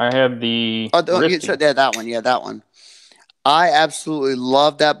 I have the. That one. Yeah, that one. I absolutely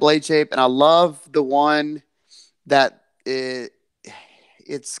love that blade shape, and I love the one that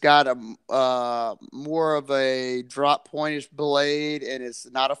it's got a more of a drop pointish blade, and it's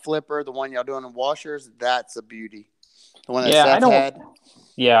not a flipper. The one y'all doing in washers, that's a beauty. The one that Seth had.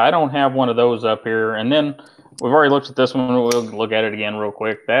 Yeah, I don't have one of those up here. And then we've already looked at this one. We'll look at it again real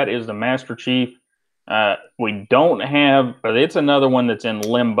quick. That is the Master Chief. We don't have, but it's another one that's in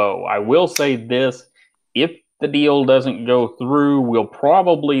limbo. I will say this: if the deal doesn't go through, we'll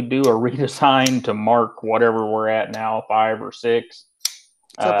probably do a redesign to Mark whatever we're at now, 5 or 6.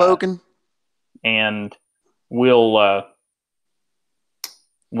 What's up, Oaken? And we'll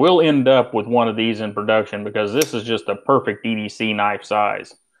end up with one of these in production because this is just a perfect EDC knife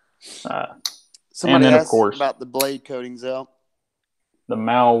size. Somebody asked about the blade coatings, though. the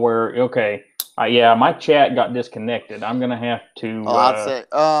malware. Okay. Yeah, my chat got disconnected. I'm gonna have to. Oh, I'd say.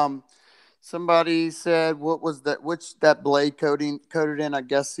 Somebody said, "What was that? Which that blade coated in?" I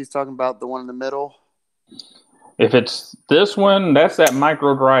guess he's talking about the one in the middle. If it's this one, that's that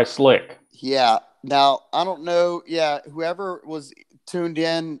micro dry slick. Yeah. Now I don't know. Yeah, whoever was tuned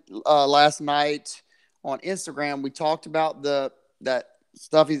in last night on Instagram, we talked about that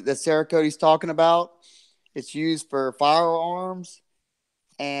stuff that Cerakote's talking about. It's used for firearms,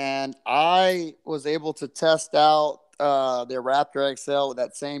 and I was able to test out their Raptor XL with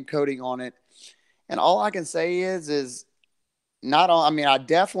that same coating on it. And all I can say is not on. I mean, I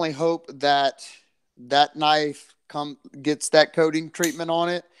definitely hope that that knife gets that coating treatment on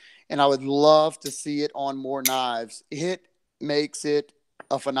it, and I would love to see it on more knives. It makes it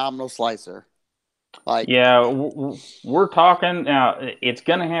a phenomenal slicer. Like, Yeah, we're talking now. It's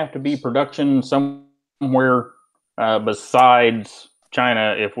gonna have to be production somewhere besides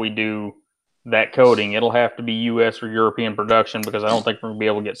China if we do that coating. It'll have to be U.S. or European production because I don't think we're gonna be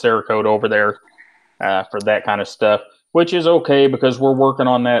able to get Cerakote over there for that kind of stuff, which is okay because we're working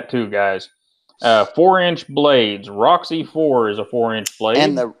on that too, guys. 4-inch blades. Roxy 4 is a 4-inch blade.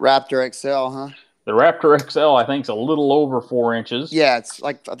 And the Raptor XL, huh? The Raptor XL, I think, is a little over 4 inches. Yeah, it's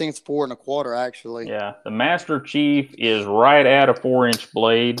like I think it's 4 1/4 actually. Yeah, the Master Chief is right at a 4-inch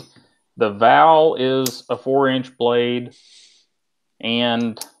blade. The Val is a 4-inch blade,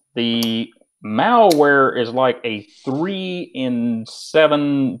 and the malware is like a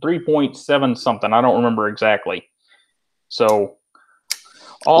 3.7 something. I don't remember exactly. So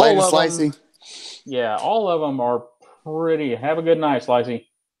all of them, yeah, all of them are pretty. Have a good night, Slicey.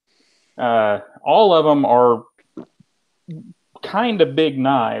 All of them are kind of big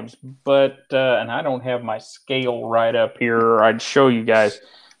knives, but and I don't have my scale right up here. I'd show you guys.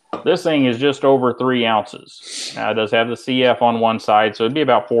 This thing is just over 3 ounces. It does have the CF on one side, so it'd be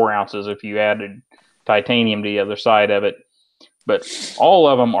about 4 ounces if you added titanium to the other side of it. But all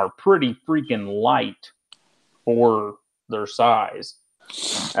of them are pretty freaking light for their size.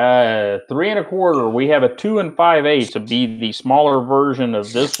 3 1/4. We have a 2 5/8 to be the smaller version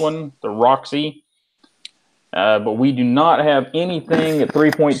of this one, the Roxy. But we do not have anything at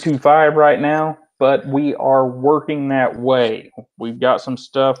 3.25 right now, but we are working that way. We've got some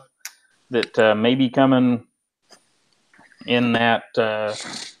stuff that may be coming in that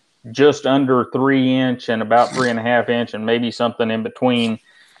just under 3-inch and about 3.5-inch, and maybe something in between.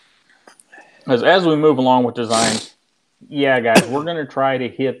 Because as we move along with designs, yeah, guys, we're going to try to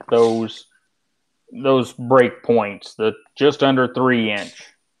hit those break points, the just under 3-inch,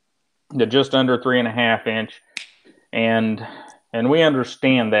 the just under 3.5-inch. And we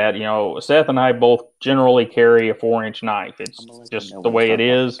understand that, you know, Seth and I both generally carry a 4-inch knife. It's just the way it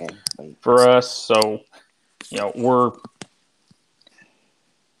is for us. So, you know,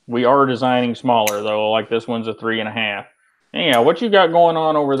 we are designing smaller though. Like this one's a 3.5. Anyhow, what you got going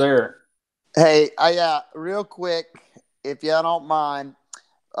on over there? Hey, real quick, if y'all don't mind,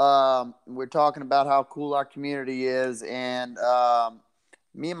 we're talking about how cool our community is, and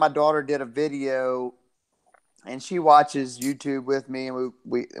me and my daughter did a video. And she watches YouTube with me, and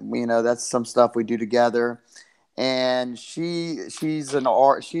we you know, that's some stuff we do together. And she's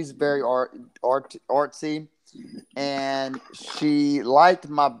very artsy, and she liked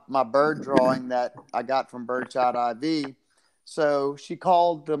my bird drawing that I got from Birdshot IV. So she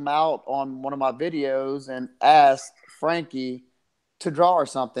called them out on one of my videos and asked Frankie to draw her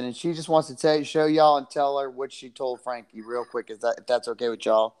something, and she just wants to show y'all and tell her what she told Frankie real quick. If that's okay with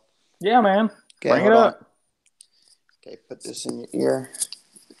y'all? Yeah, man. Okay, bring it up. Okay, put this in your ear.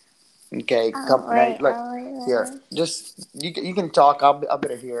 Okay, come look here. Just you can talk. I'll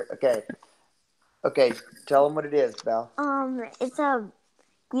better hear it. Okay. Tell them what it is, Belle. It's a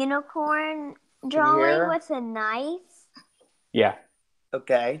unicorn drawing with a knife. Yeah.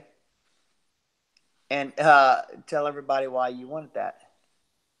 Okay. And tell everybody why you wanted that.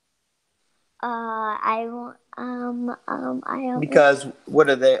 I Because what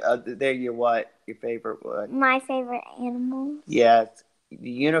are they? They're your what? Your favorite what? My favorite animal. Yeah, the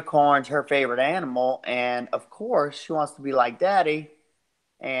unicorn's her favorite animal, and of course she wants to be like Daddy.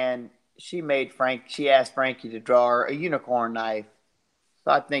 And she asked Frankie to draw her a unicorn knife.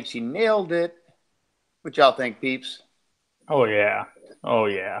 So I think she nailed it. What y'all think, peeps? Oh yeah.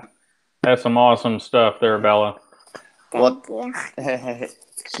 That's some awesome stuff there, Bella. Thank you.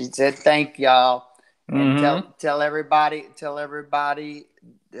 She said thank y'all. And Mm-hmm. tell everybody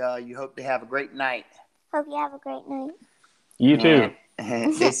you hope they have a great night. Hope you have a great night. You too.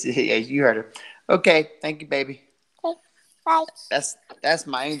 Yeah, you heard her. Okay, thank you, baby. Okay, bye. That's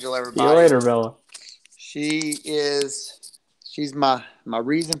my angel, everybody. See you later, Bella. She is She's my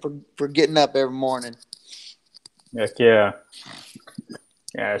reason for getting up every morning. Heck yeah.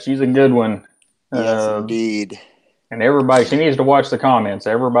 Yeah, she's a good one. Yes, indeed. And everybody, she needs to watch the comments.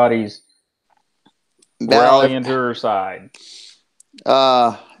 Everybody's rallying to her side.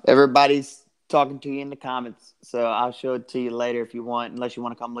 Everybody's talking to you in the comments, so I'll show it to you later if you want, unless you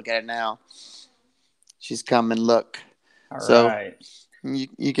want to come look at it now. She's coming. Look. All right.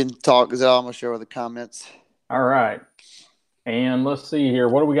 You can talk, because I'm going to show her the comments. All right. And let's see here.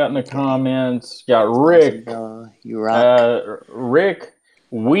 What do we got in the comments? Got Rick. You rock. Rick,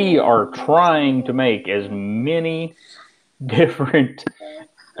 we are trying to make as many different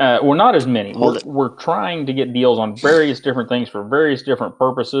well, not as many. We're trying to get deals on various different things for various different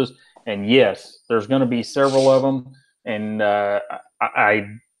purposes. And yes, there's going to be several of them. And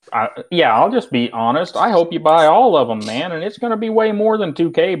I'll just be honest. I hope you buy all of them, man. And it's going to be way more than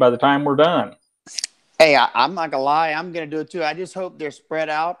 2K by the time we're done. Hey, I'm not gonna lie. I'm gonna do it too. I just hope they're spread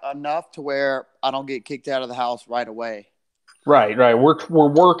out enough to where I don't get kicked out of the house right away. Right. We're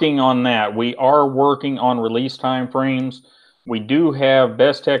working on that. We are working on release time frames. We do have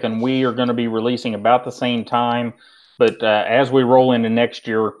Best Tech and we are going to be releasing about the same time. But as we roll into next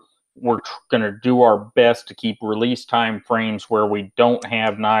year, we're going to do our best to keep release time frames where we don't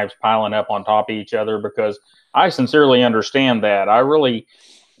have knives piling up on top of each other, because I sincerely understand that. I really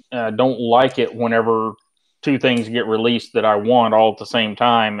don't like it whenever two things get released that I want all at the same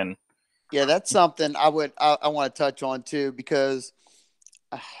time. And yeah, that's something I want to touch on too, because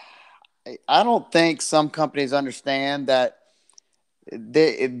I don't think some companies understand that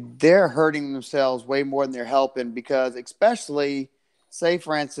they're hurting themselves way more than they're helping, because especially, say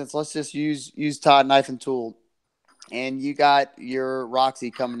for instance, let's just use Todd Knife and Tool, and you got your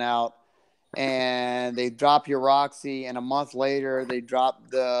Roxy coming out, and they drop your Roxy, and a month later they drop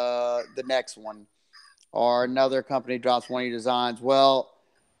the next one, or another company drops one of your designs. Well,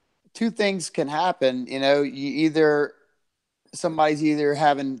 two things can happen. Somebody's either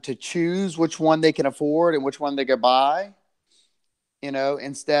having to choose which one they can afford and which one they can buy,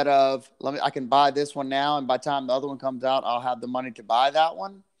 instead of I can buy this one now, and by the time the other one comes out, I'll have the money to buy that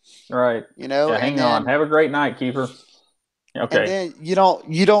one. Right. Hang on. Have a great night, Keeper. Okay. And then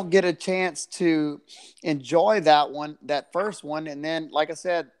you don't get a chance to enjoy that first one, and then, like I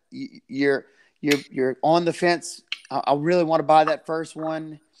said, you're on the fence. I really want to buy that first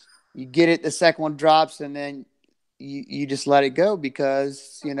one. You get it, the second one drops, and then you just let it go,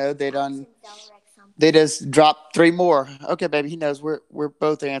 because they just dropped 3 more. Okay, baby, he knows we're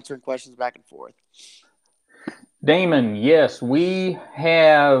both answering questions back and forth. Damon, yes, we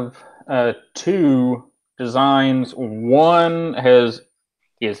have 2 designs. One is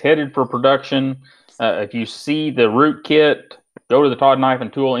headed for production. If you see the root kit, go to the Todd Knife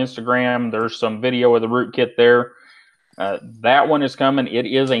and Tool Instagram. There's some video of the root kit there. That one is coming. It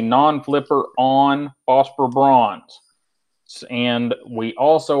is a non-flipper on phosphor bronze. And we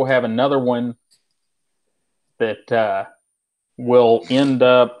also have another one that will end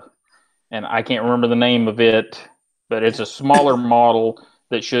up, and I can't remember the name of it, but it's a smaller model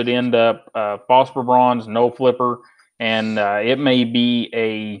that should end up phosphor bronze, no flipper, and it may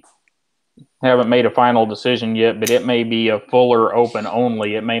be haven't made a final decision yet, but it may be a fuller open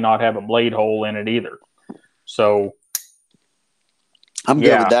only. It may not have a blade hole in it either. So I'm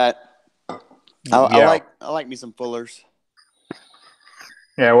good with that. I like me some fullers.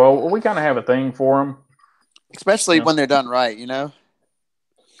 Yeah, well, we kind of have a thing for them. Especially when they're done right,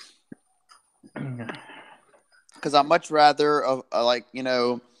 Because I'd much rather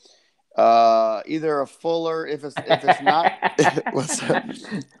either a fuller if it's not.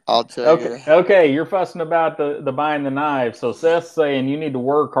 I'll tell you. Okay, you're fussing about the buying the knives. So Seth's saying you need to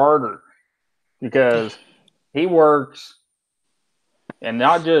work harder, because he works, and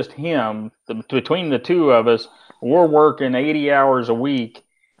not just him. Between the two of us, we're working 80 hours a week,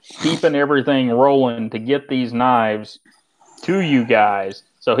 keeping everything rolling to get these knives to you guys.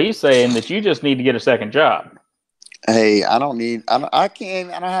 So he's saying that you just need to get a second job. Hey, I don't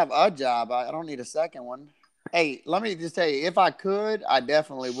have a job. I don't need a second one. Hey, let me just tell you, if I could, I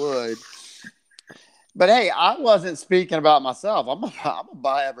definitely would. But hey, I wasn't speaking about myself. I'm gonna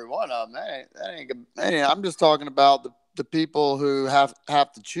buy every one of them. I'm just talking about the people who have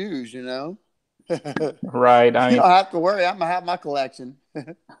to choose, Right. You don't have to worry. I'm gonna have my collection.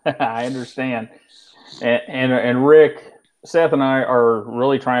 I understand. And Rick, Seth and I are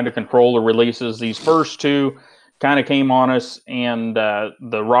really trying to control the releases. These first 2 kind of came on us, and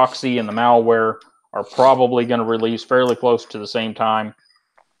the Roxy and the Malware are probably going to release fairly close to the same time.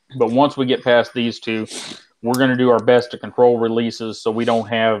 But once we get past these 2, we're going to do our best to control releases so we don't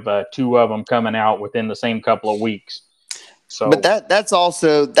have 2 of them coming out within the same couple of weeks. So, but that's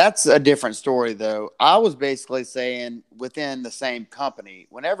a different story, though. I was basically saying within the same company.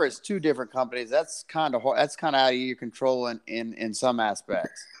 Whenever it's two different companies, that's kind of out of your control in some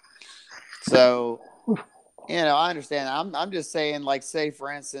aspects. So, I understand. I'm just saying, like, say for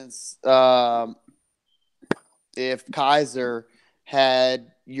instance, if Kaiser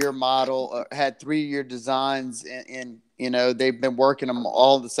had your model, had 3-year designs, they've been working them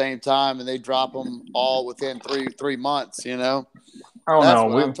all at the same time, and they drop them all within three months. I don't That's know.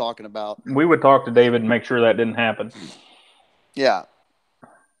 what I'm talking about. We would talk to David and make sure that didn't happen. Yeah,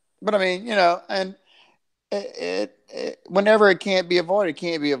 but I mean, and whenever it can't be avoided, it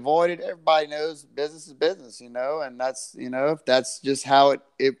can't be avoided. Everybody knows business is business, and that's if that's just how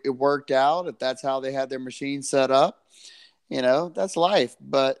it worked out, if that's how they had their machine set up, that's life.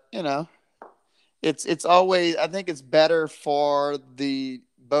 But it's always, I think it's better for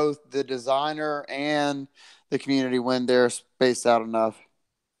both the designer and the community when they're spaced out enough.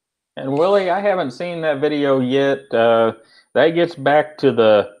 And Willie, I haven't seen that video yet. That gets back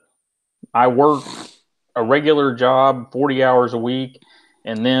to I work a regular job, 40 hours a week,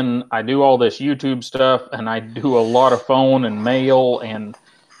 and then I do all this YouTube stuff, and I do a lot of phone and mail, and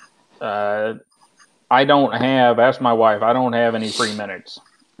I don't have, ask my wife, I don't have any free minutes.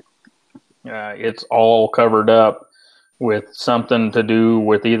 It's all covered up with something to do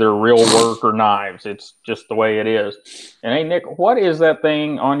with either real work or knives. It's just the way it is. And hey, Nick, what is that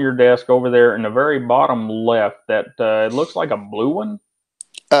thing on your desk over there in the very bottom left that it looks like a blue one?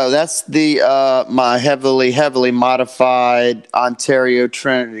 Oh, that's my heavily modified Ontario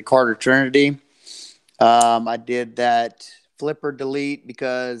Trinity, Carter Trinity. I did that flipper delete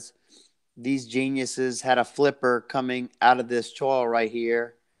because these geniuses had a flipper coming out of this choil right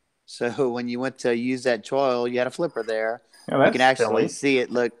here. So when you went to use that choil, you had a flipper there. Oh, you can actually see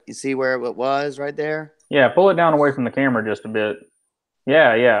it. Look, you see where it was right there? Yeah, pull it down away from the camera just a bit.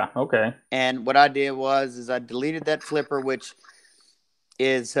 Yeah, okay. And what I did was I deleted that flipper, which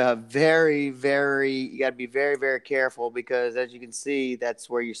is very, very, you got to be very, very careful because as you can see, that's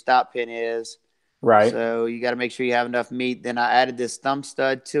where your stop pin is. Right. So you got to make sure you have enough meat. Then I added this thumb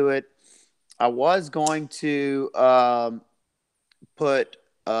stud to it. I was going to put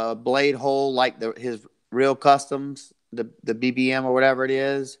a blade hole like his real customs, the BBM or whatever it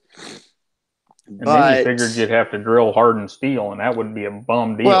is. And then you figured you'd have to drill hardened steel, and that would be a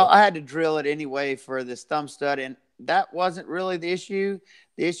bum deal. Well, I had to drill it anyway for this thumb stud, and that wasn't really the issue.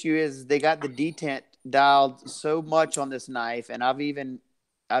 The issue is they got the detent dialed so much on this knife, and I've even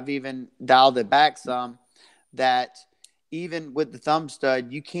dialed it back some, that even with the thumb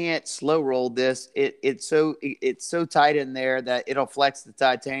stud, you can't slow roll this. It's so tight in there that it'll flex the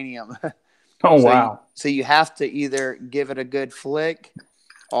titanium. Oh, wow. So you have to either give it a good flick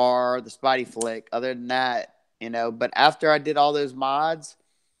or the Spidey flick. Other than that, but after I did all those mods,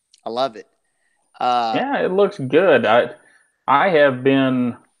 I love it. Yeah, it looks good. I have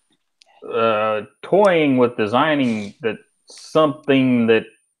been toying with designing something that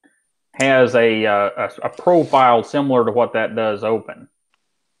has a profile similar to what that does open.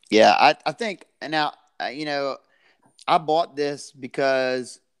 Yeah, I think now, I bought this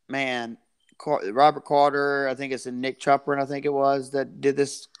because, man, Robert Carter, I think it's a Nick Chuprin, I think it was, that did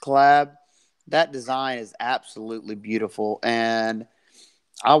this collab. That design is absolutely beautiful. And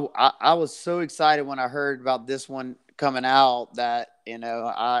I was so excited when I heard about this one coming out that,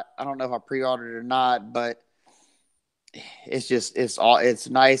 I don't know if I pre-ordered it or not, but it's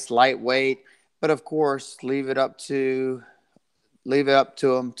nice, lightweight, but of course, leave it up to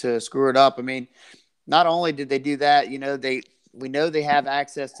them to screw it up. I mean, not only did they do that, we know they have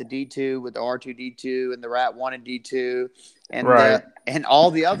access to D2 with the R2D2 and the Rat 1 and D2 and right. And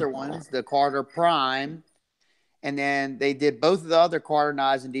all the other ones, the Carter Prime. And then they did both of the other Carter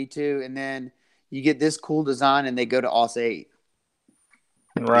knives in D2, and then you get this cool design and they go to AUS 8.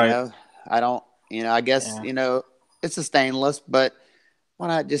 Right. I guess, it's a stainless, but why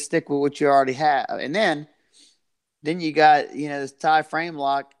not just stick with what you already have? And then you got, this tie frame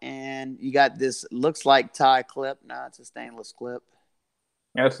lock, and you got this looks like tie clip. No, it's a stainless clip.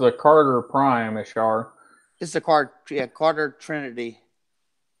 That's the Carter Prime, Ishar. It's the Carter Trinity.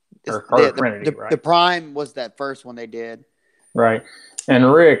 Or Carter Trinity, right? The Prime was that first one they did. Right.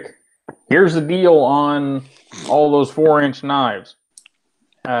 And Rick, here's the deal on all those 4-inch knives.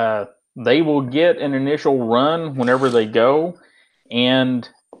 They will get an initial run whenever they go, and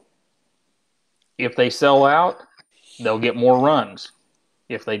if they sell out, they'll get more runs.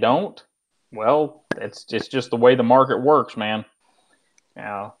 If they don't, well, it's just the way the market works, man.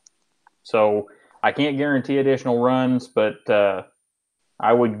 So I can't guarantee additional runs, but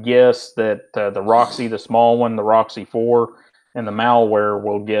I would guess that the Roxy, the small one, the Roxy 4, and the Malware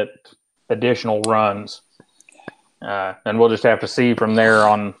will get additional runs. And we'll just have to see from there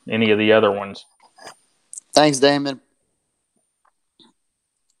on any of the other ones. Thanks, Damon.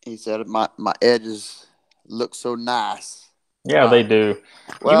 He said my edges look so nice. Yeah, they do.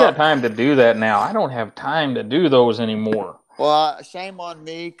 Well, you got time to do that now. I don't have time to do those anymore. Well, shame on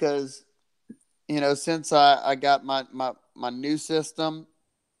me because, since I got my new system,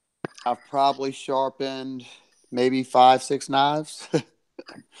 I've probably sharpened maybe 5-6 knives.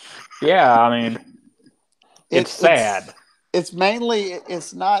 Yeah, I mean, it's sad. It's mainly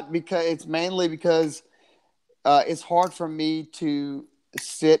because it's hard for me to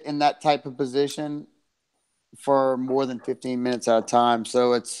sit in that type of position for more than 15 minutes at a time.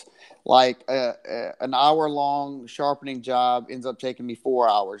 So it's like an hour-long sharpening job ends up taking me 4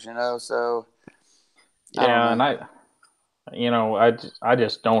 hours, So yeah, and I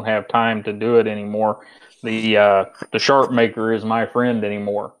just don't have time to do it anymore. The sharp maker is my friend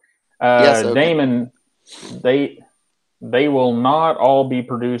anymore. Yes, okay. Damon, they will not all be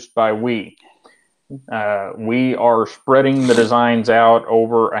produced by we. We are spreading the designs out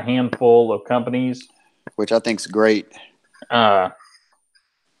over a handful of companies, which I think is great.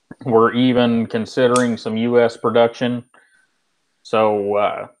 We're even considering some U.S. production.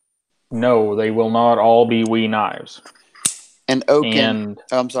 So, no, they will not all be we knives. And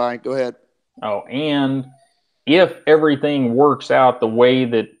I'm sorry, go ahead. Oh, and if everything works out the way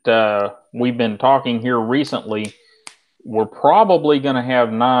that we've been talking here recently, we're probably going to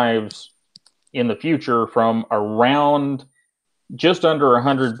have knives in the future from around just under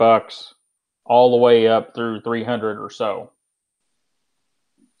 $100 all the way up through 300 or so.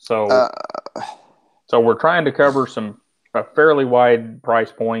 So we're trying to cover a fairly wide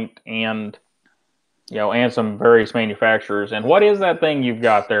price point and some various manufacturers. And what is that thing you've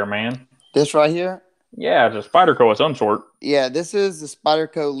got there, man? This right here? Yeah, it's a Spyderco of some sort. Yeah, this is the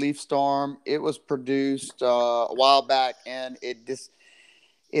Spyderco Leaf Storm. It was produced a while back, and it's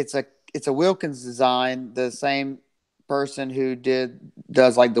a Wilkins design. The same person who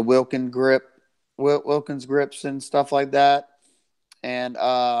does like the Wilkins grips and stuff like that. And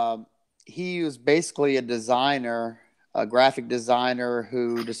he was basically a designer, a graphic designer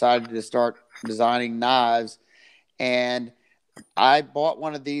who decided to start designing knives. And I bought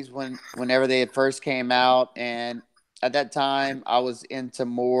one of these whenever they had first came out, and at that time I was into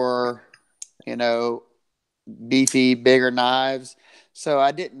more, beefy, bigger knives. So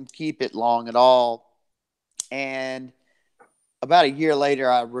I didn't keep it long at all. And about a year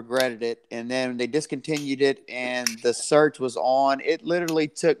later, I regretted it. And then they discontinued it, and the search was on. It literally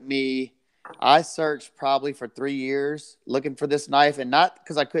took me, I searched probably for 3 years looking for this knife, and not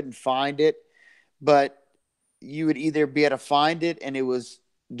because I couldn't find it, but you would either be able to find it and it was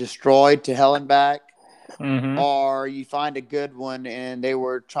destroyed to hell and back, or you find a good one and they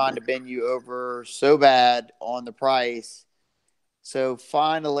were trying to bend you over so bad on the price. So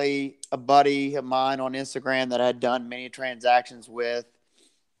finally, a buddy of mine on Instagram that I had done many transactions with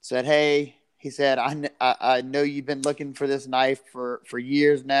said, "Hey," he said, I know you've been looking for this knife for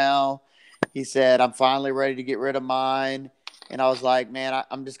years now. He said, "I'm finally ready to get rid of mine." And I was like, "Man,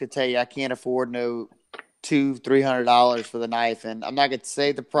 I'm just going to tell you, I can't afford no $200-$300 for the knife." And I'm not going to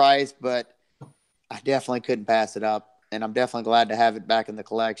say the price, but I definitely couldn't pass it up. And I'm definitely glad to have it back in the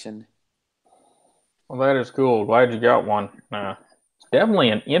collection. Well, that is cool. Glad you got one. It's definitely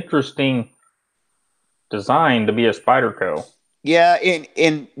an interesting design to be a Spyderco. Yeah,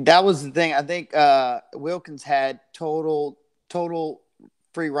 and that was the thing. I think Wilkins had total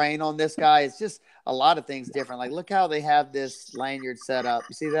free reign on this guy. It's just a lot of things different. Like, look how they have this lanyard set up.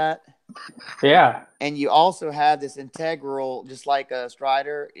 You see that? Yeah. And you also have this integral, just like a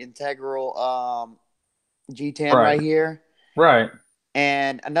Strider, integral G10 right here. Right.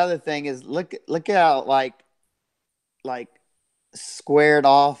 And another thing is look how like squared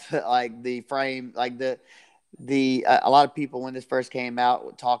off like the frame, like the a lot of people when this first came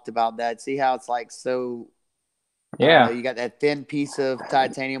out talked about that. See how it's like so. Yeah. You got that thin piece of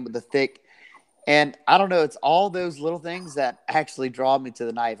titanium with the thick. And I don't know, it's all those little things that actually draw me to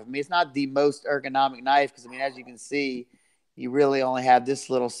the knife. I mean, it's not the most ergonomic knife because, I mean, as you can see, you really only have this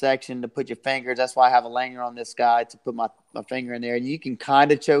little section to put your fingers. That's why I have a lanyard on this guy to put my finger in there. And you can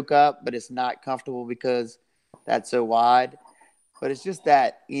kind of choke up, but it's not comfortable because that's so wide. But it's just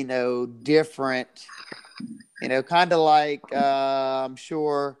that, different, kind of like I'm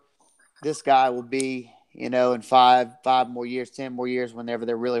sure this guy will be, in five more years, 10 more years, whenever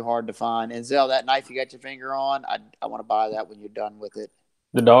they're really hard to find. And Zell, that knife you got your finger on, I want to buy that when you're done with it.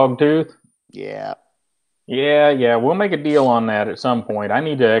 The dog tooth? Yeah. Yeah, we'll make a deal on that at some point. I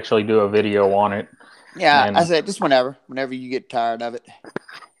need to actually do a video on it, Yeah, I and said just whenever you get tired of it.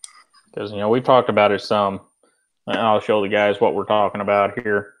 because we've talked about it some. I'll show the guys what we're talking about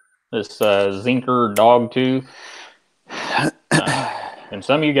here. This Zinker dog tooth, and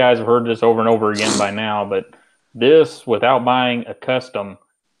some of you guys have heard this over and over again by now, but this, without buying a custom,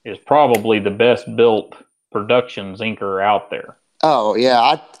 is probably the best built production Zinker out there. Oh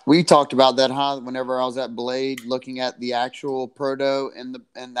yeah, we talked about that, huh? Whenever I was at Blade, looking at the actual proto and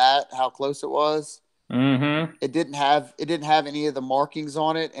that how close it was. Mm-hmm. It didn't have any of the markings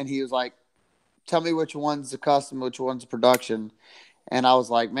on it, and he was like, "Tell me which one's the custom, which one's the production." And I was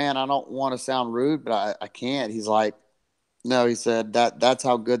like, "Man, I don't want to sound rude, but I can't." He's like, "No," he said that's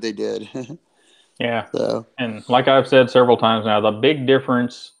how good they did. Yeah, So and like I've said several times now, the big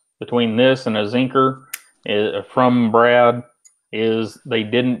difference between this and a Zinker from Brad is they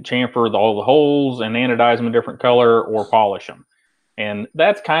didn't chamfer all the holes and anodize them a different color or polish them. And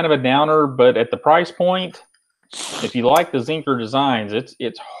that's kind of a downer, but at the price point, if you like the Zinker designs,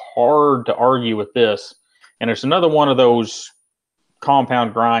 it's hard to argue with this. And it's another one of those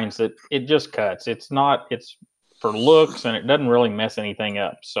compound grinds that it just cuts. It's for looks, and it doesn't really mess anything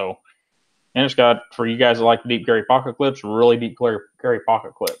up. So, and it's got, for you guys that like the deep carry pocket clips, really deep carry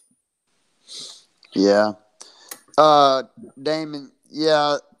pocket clip. yeah. Damon,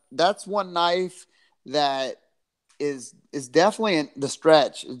 yeah, that's one knife that is definitely the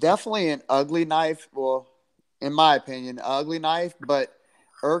stretch. It's definitely an ugly knife. Well, in my opinion, ugly knife, but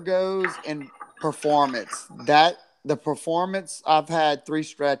ergos and performance. The performance, I've had 3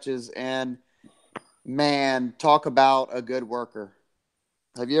 stretches, and man, talk about a good worker.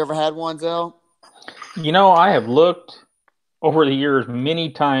 Have you ever had one, Zell? I have looked over the years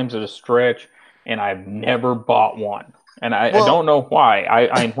many times at a stretch, and I've never bought one. And I don't know why.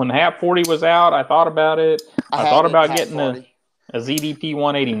 I when the Hap 40 was out, I thought about it. I thought about getting a ZDP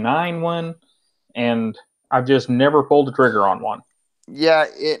 189 one, and I've just never pulled the trigger on one. Yeah,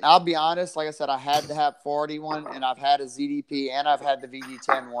 I'll be honest. Like I said, I had the Hap 40 one, and I've had a ZDP, and I've had the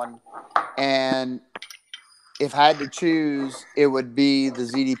VD10 one. And if I had to choose, it would be the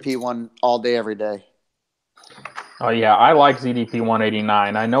ZDP one all day, every day. Oh, yeah, I like ZDP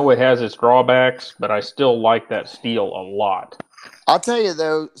 189. I know it has its drawbacks, but I still like that steel a lot. I'll tell you,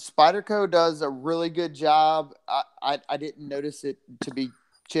 though, Spyderco does a really good job. I didn't notice it to be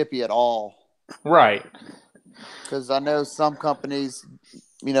chippy at all. Right. Because I know some companies,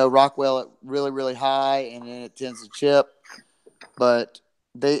 Rockwell it really, really high, and then it tends to chip. But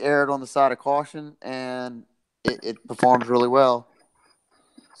they erred on the side of caution, and it performs really well.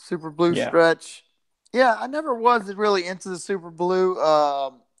 Super Blue stretch. Yeah, I never was really into the Super Blue.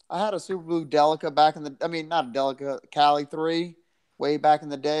 I had a Super Blue Delica back in not a Delica, Cali 3, way back in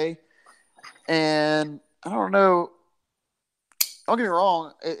the day. And I don't know. Don't get me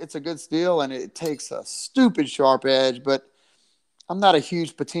wrong, it's a good steel, and it takes a stupid sharp edge, but I'm not a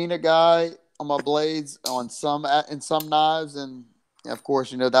huge patina guy on my blades in some knives, and of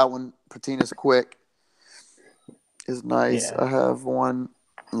course, that one patina's quick is nice. Yeah. I have one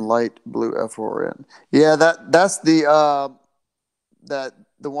light blue FRN. Yeah, that's the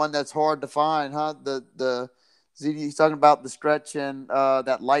one that's hard to find, huh? The ZD, he's talking about the stretch and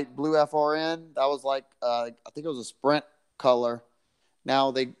that light blue FRN. That was like I think it was a Sprint color.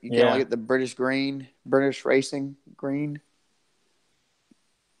 Now you can only get the British racing green.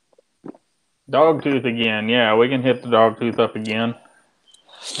 Dogtooth again. Yeah, we can hit the dogtooth up again.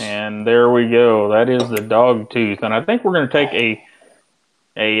 And there we go. That is the dogtooth. And I think we're going to take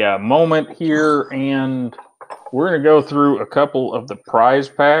a moment here, and we're going to go through a couple of the prize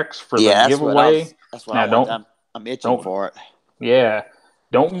packs for the giveaway. That's what I want. I'm itching for it. Yeah.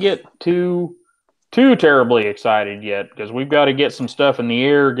 Don't get too terribly excited yet, because we've got to get some stuff in the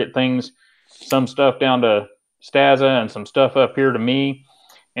air, get some stuff down to Stassa and some stuff up here to me.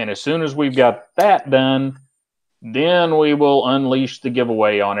 And as soon as we've got that done, then we will unleash the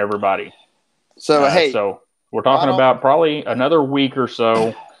giveaway on everybody. So, so we're talking about probably another week or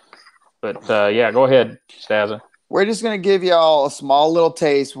so. But, go ahead, Stassa. We're just going to give y'all a small little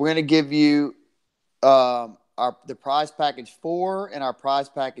taste. We're going to give you the prize package 4 and our prize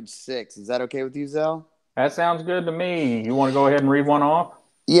package 6. Is that okay with you, Zell? That sounds good to me. You want to go ahead and read one off?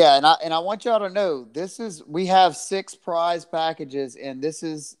 Yeah, and I want y'all to know we have 6 prize packages, and this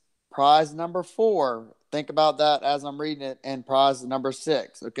is prize number 4. Think about that as I'm reading it, and prize number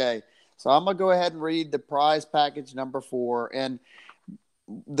 6. Okay, so I'm gonna go ahead and read the prize package number 4, and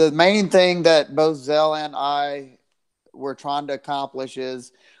the main thing that both Zell and I were trying to accomplish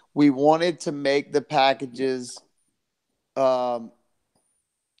is we wanted to make the packages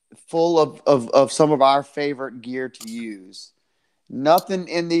full of some of our favorite gear to use. Nothing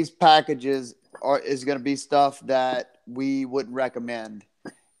in these packages is going to be stuff that we wouldn't recommend.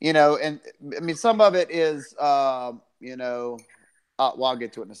 And I mean, some of it is, well, I'll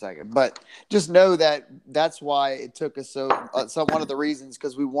get to it in a second. But just know that's why it took us so one of the reasons,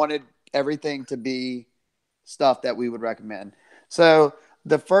 because we wanted everything to be stuff that we would recommend. So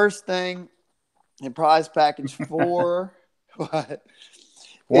the first thing in prize package 4,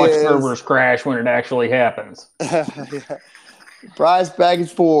 watch servers crash when it actually happens. Yeah. Prize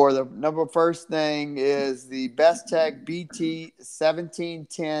package 4, the first thing is the Best Tech BT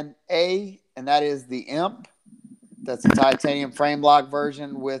 1710A, and that is the Imp. That's a titanium frame lock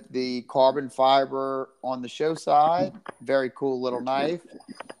version with the carbon fiber on the show side. Very cool little knife.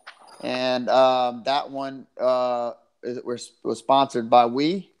 And that one was sponsored by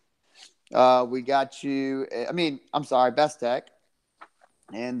We got you. Best Tech.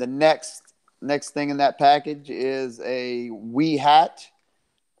 And the next thing in that package is a We hat,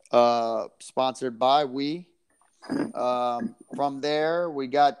 sponsored by We. From there, we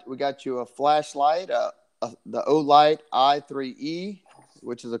got you a flashlight, the Olight i3E,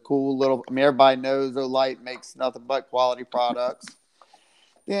 which is a cool little. I mean, everybody knows Olight makes nothing but quality products.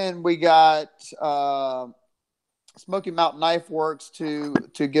 Then we got Smoky Mountain Knife Works to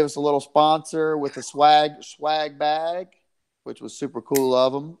give us a little sponsor with a swag bag, which was super cool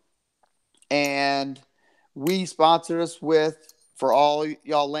of them. And We sponsored us with, for all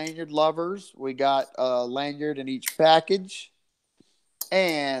y'all lanyard lovers, we got a lanyard in each package.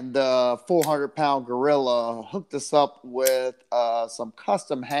 And the 400-pound gorilla hooked us up with some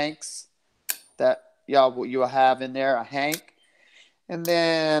custom hanks that you'll have in there, a hank. And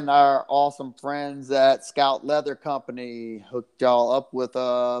then our awesome friends at Scout Leather Company hooked y'all up with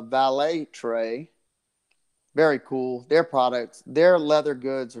a valet tray. Very cool. Their products, their leather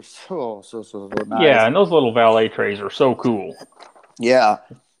goods are so nice. Yeah, and those little valet trays are so cool. Yeah.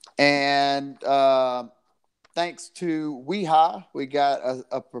 And thanks to Weehaw, we got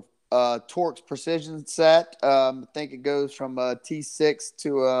a Torx Precision set. I think it goes from a T6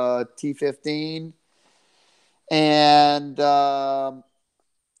 to a T15. And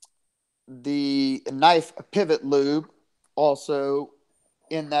the knife pivot lube also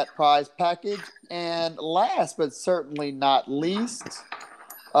in that prize package. And last but certainly not least,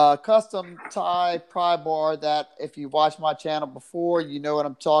 custom tie pry bar that, if you've watched my channel before, you know what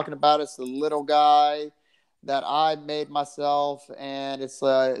I'm talking about. It's the little guy that I made myself, and it's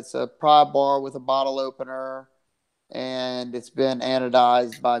a pry bar with a bottle opener, and it's been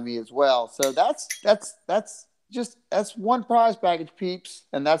anodized by me as well. So that's one prize package, peeps,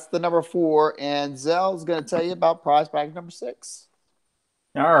 and that's the number 4. And Zell's going to tell you about prize package number 6.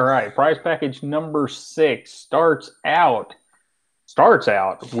 All right, prize package number 6 starts out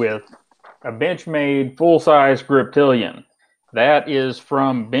with a Benchmade full-size Griptilian. That is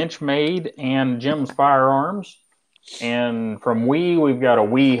from Benchmade and Jim's Firearms. And from we've got a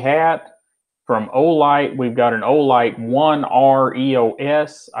We hat. From Olight, we've got an Olight 1R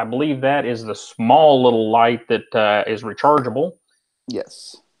EOS. I believe that is the small little light that is rechargeable.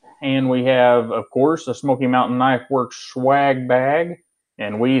 Yes. And we have, of course, a Smoky Mountain Knife Works swag bag.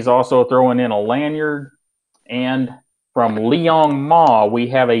 And we's also throwing in a lanyard. And from Liang Ma, we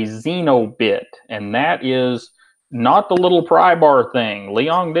have a Xeno bit. And that is not the little pry bar thing.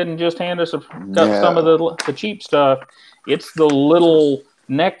 Liang didn't just hand us some of the cheap stuff. It's the little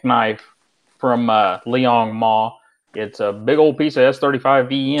neck knife from Liang Ma. It's a big old piece of S35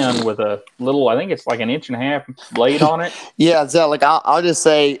 VN with a little, I think it's like 1.5 inch blade on it. Yeah, Zelrick, I'll just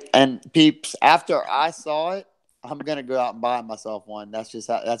say, and peeps, after I saw it, I'm gonna go out and buy myself one.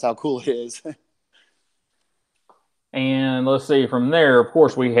 That's how cool it is. And let's see, from there, of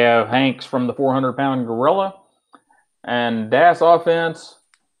course, we have Hanks from the 400-pound gorilla, and Das Offense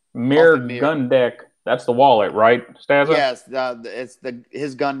Mirror gun deck. That's the wallet, right, Stassa? Yes, it's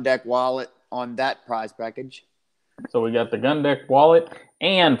his gun deck wallet on that prize package. So we got the gun deck wallet.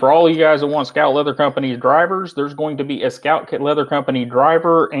 And for all you guys that want Scout Leather Company drivers, there's going to be a Scout Leather Company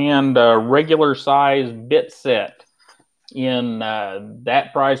driver and a regular size bit set in that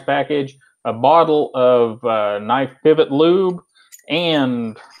prize package. A bottle of knife pivot lube.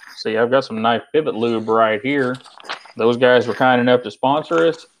 And see, I've got some knife pivot lube right here. Those guys were kind enough to sponsor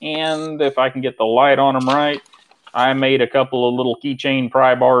us. And if I can get the light on them right, I made a couple of little keychain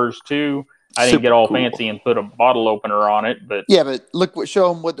pry bars too. I didn't get all fancy and put a bottle opener on it, but yeah, but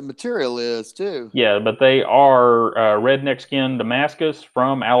show them what the material is too. Yeah, but they are redneck skin Damascus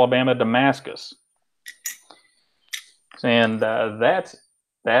from Alabama Damascus, and that's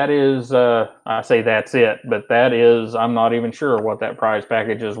that is, I say that's it, but that is, I'm not even sure what that prize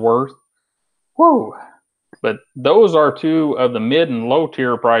package is worth. Whoa. But those are two of the mid and low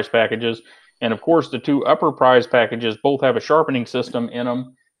tier prize packages. And of course, the two upper prize packages both have a sharpening system in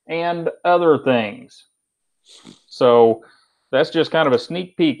them and other things. So that's just kind of a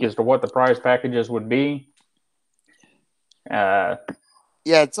sneak peek as to what the prize packages would be. Yeah,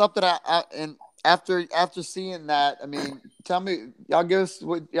 it's something and after seeing that, I mean, tell me, y'all give us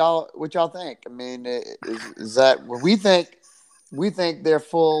what y'all think. I mean, is that what we think? We think they're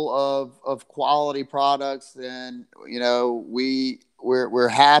full of quality products, and we're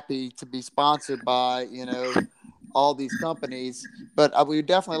happy to be sponsored by all these companies. But we would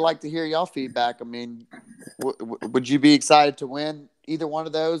definitely like to hear y'all feedback. I mean, would you be excited to win either one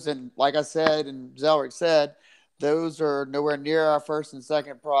of those? And like I said, and Zelrick said, those are nowhere near our first and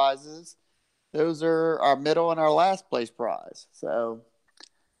second prizes. Those are our middle and our last place prize. So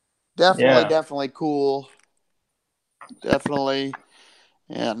definitely cool. Definitely.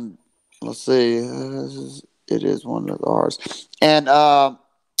 And let's see, it is one of ours. And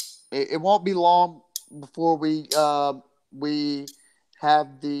it won't be long before we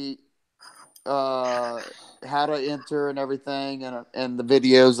have the how to enter and everything, and the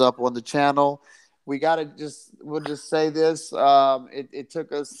videos up on the channel. We'll just say this. It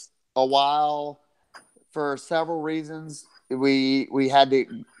took us a while for several reasons. We had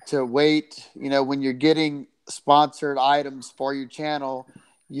to wait. When you're getting sponsored items for your channel,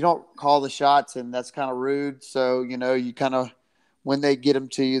 you don't call the shots, and that's kind of rude. So you kind of, when they get them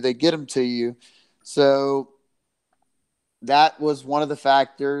to you, they get them to you. So that was one of the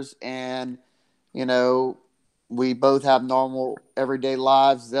factors, and we both have normal everyday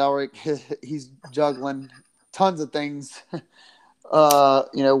lives. Zelrick, he's juggling tons of things.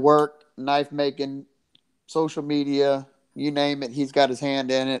 Work, knife making, social media, you name it, he's got his hand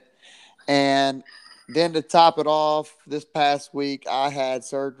in it. And then to top it off, this past week I had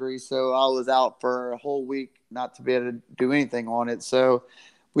surgery, so I was out for a whole week, not to be able to do anything on it. So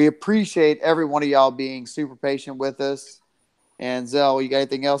we appreciate every one of y'all being super patient with us. And Zell, you got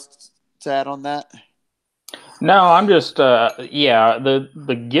anything else to add on that? No, I'm just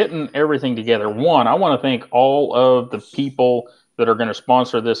the getting everything together. One, I want to thank all of the people that are going to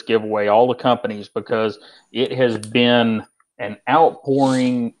sponsor this giveaway, all the companies, because it has been an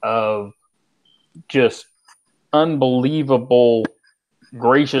outpouring of just unbelievable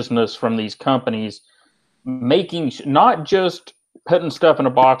graciousness from these companies, making not just putting stuff in a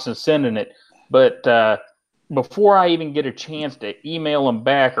box and sending it, but before I even get a chance to email them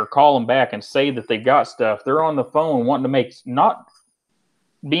back or call them back and say that they got stuff, they're on the phone wanting to make, not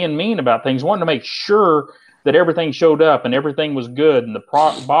being mean about things, wanting to make sure that everything showed up and everything was good and the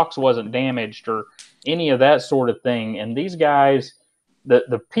box wasn't damaged or any of that sort of thing. And these guys,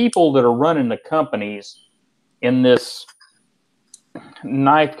 the people that are running the companies in this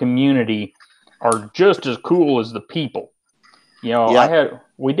knife community are just as cool as the people. Yep.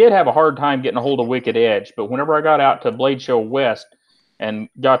 We did have a hard time getting a hold of Wicked Edge, but whenever I got out to Blade Show West and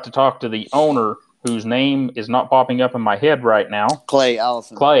got to talk to the owner, whose name is not popping up in my head right now, Clay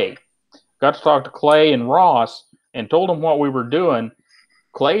Allison. Clay. Got to talk to Clay and Ross and told them what we were doing.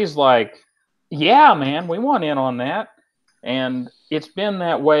 Clay's like, yeah, man, we want in on that. And it's been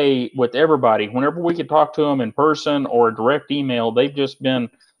that way with everybody. Whenever we could talk to them in person or a direct email, they've just been,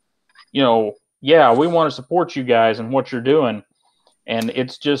 yeah, we want to support you guys and what you're doing. And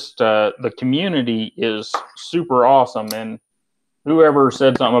it's just the community is super awesome. And whoever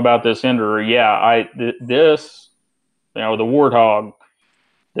said something about this ender, the Warthog,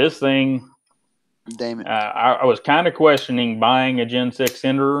 this thing, damn it. I was kind of questioning buying a Gen 6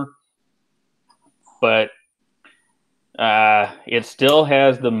 Enderer, but it still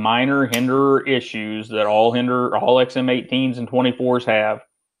has the minor Hinderer issues that all XM18s and 24s have.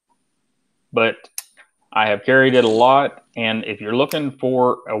 But I have carried it a lot, and if you're looking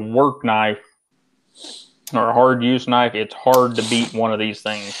for a work knife or a hard use knife, it's hard to beat one of these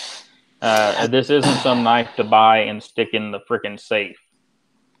things. This isn't some knife to buy and stick in the frickin' safe.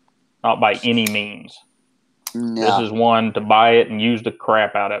 Not by any means. No. This is one to buy it and use the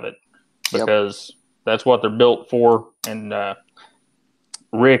crap out of it, because that's what they're built for. And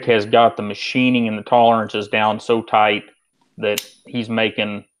Rick has got the machining and the tolerances down so tight that he's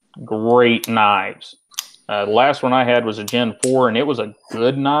making great knives. The last one I had was a Gen 4, and it was a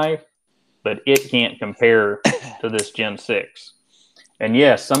good knife, but it can't compare to this Gen 6. And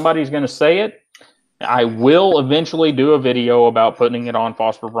yes, somebody's going to say it. I will eventually do a video about putting it on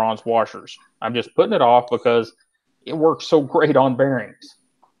phosphor bronze washers. I'm just putting it off because it works so great on bearings.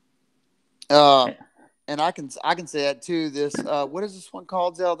 And and I can say that too. This what is this one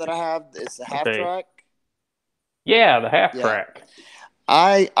called, Zell, that I have? It's a half track. Yeah, the half track.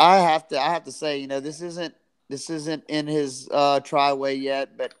 I have to say, this isn't in his tri-way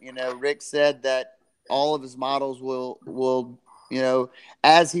yet, but Rick said that all of his models will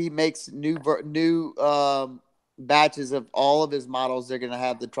as he makes new batches of all of his models, they're going to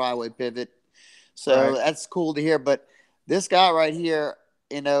have the tri-way pivot. So that's cool to hear. But this guy right here,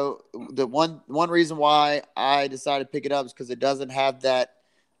 the one reason why I decided to pick it up is because it doesn't have that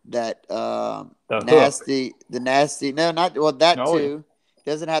nasty no, not well, that too.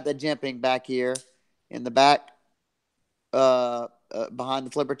 Doesn't have that jimping back here in the back behind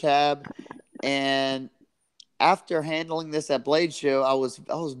the flipper tab. And after handling this at Blade Show, I was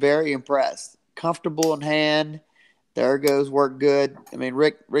very impressed. Comfortable in hand. The ergos work good. I mean,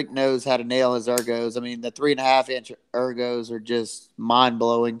 Rick knows how to nail his ergos. I mean, the 3.5-inch ergos are just mind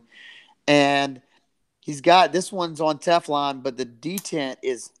blowing. And he's got this one's on Teflon, but the detent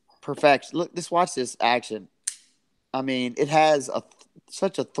is perfection. Look, watch this action. I mean, it has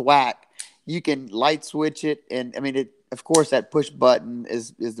such a thwack. You can light switch it, and I mean, of course, that push button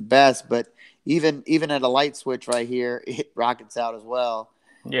is the best. But even at a light switch right here, it rockets out as well.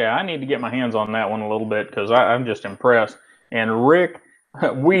 Yeah, I need to get my hands on that one a little bit because I'm just impressed. And Rick,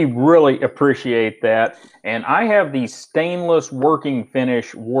 we really appreciate that. And I have the stainless working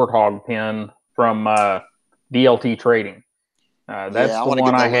finish Warthog pin from DLT Trading. That's the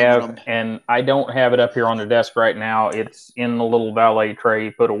one I have, and I don't have it up here on the desk right now. It's in the little valet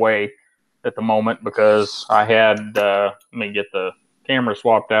tray put away at the moment because I had, let me get the camera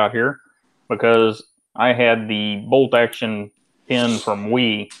swapped out here, because I had the bolt action pin from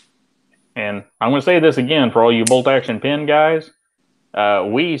Wii. And I'm going to say this again for all you bolt action pin guys.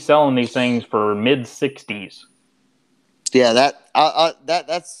 Wii selling these things for mid-60s. Yeah,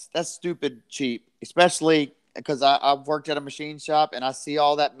 that's stupid cheap, especially because I've worked at a machine shop and I see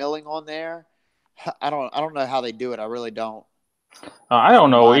all that milling on there. I don't know how they do it. I really don't. I don't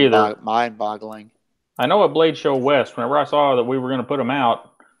know either. Mind-boggling. I know at Blade Show West, whenever I saw that we were going to put them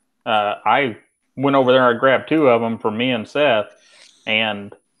out, I went over there. I grabbed 2 of them for me and Seth,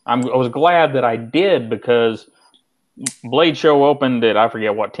 and I was glad that I did because Blade Show opened at, I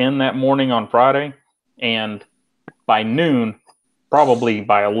forget what, 10 that morning on Friday, and by noon, probably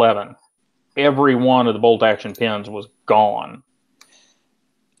by 11, every one of the bolt action pins was gone.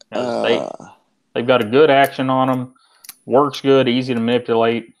 They've got a good action on them, works good, easy to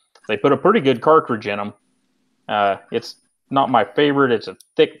manipulate. They put a pretty good cartridge in them. It's not my favorite. It's a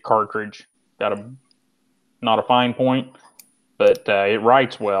thick cartridge. Not a fine point, but it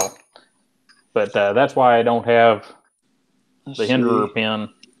writes well. But that's why I don't have the Hinderer pin.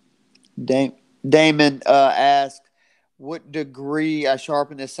 Damon asked what degree I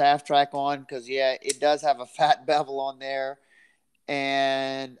sharpen this half track on, because it does have a fat bevel on there,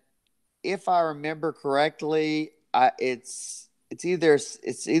 and if I remember correctly, it's either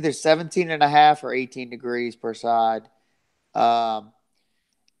 17.5 or 18 degrees per side.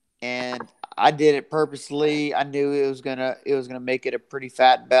 And I did it purposely. I knew it was gonna make it a pretty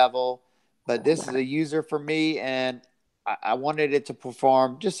fat bevel, but this is a user for me, and I wanted it to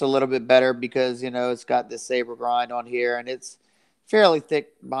perform just a little bit better because it's got this saber grind on here, and it's fairly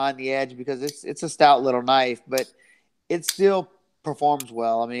thick behind the edge because it's a stout little knife, but it still performs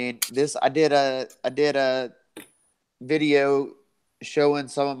well. I mean, I did a video showing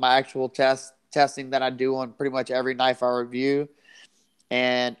some of my actual testing that I do on pretty much every knife I review,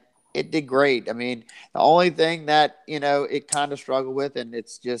 and it did great. I mean, the only thing that it kind of struggled with, and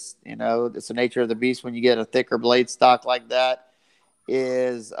it's just it's the nature of the beast when you get a thicker blade stock like that,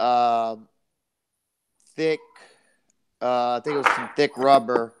 is thick. I think it was some thick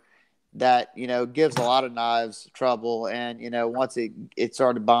rubber that gives a lot of knives trouble, and once it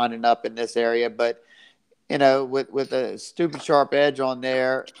started bonding up in this area, but with a stupid sharp edge on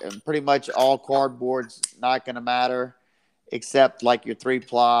there, and pretty much all cardboard's not going to matter except like your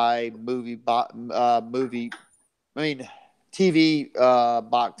 3-ply TV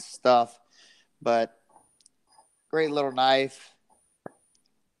box stuff. But great little knife.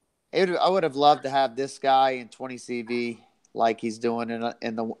 I would have loved to have this guy in 20 CV like he's doing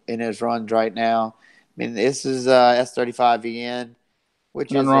in his runs right now. I mean, this is S35VN,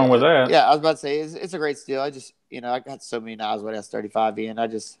 which nothing wrong with that. Yeah, I was about to say it's a great steel. I just I got so many knives with S35VN. I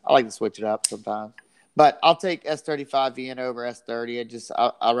like to switch it up sometimes, but I'll take S35VN over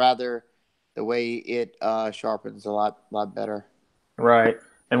S30. I rather the way it sharpens a lot better. Right,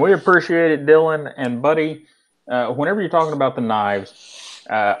 and we appreciate it, Dylan and Buddy. Whenever you're talking about the knives,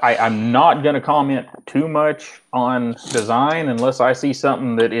 I'm not going to comment too much on design unless I see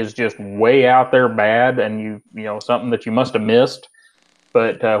something that is just way out there bad and you know something that you must have missed.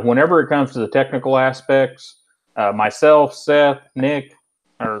 But whenever it comes to the technical aspects, myself, Seth, Nick,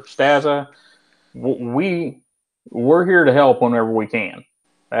 or Stassa, we're here to help whenever we can.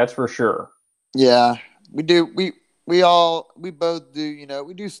 That's for sure. Yeah, we do. We both do. You know,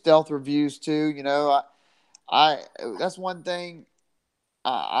 we do stealth reviews too. You know, I that's one thing.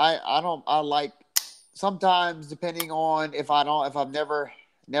 I like sometimes depending on if I've never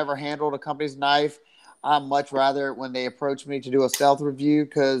handled a company's knife, I much rather when they approach me to do a stealth review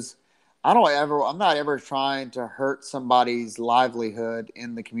because I'm not ever trying to hurt somebody's livelihood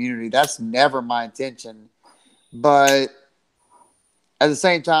in the community. That's never my intention. But at the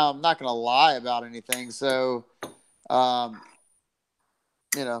same time, I'm not going to lie about anything. So, um,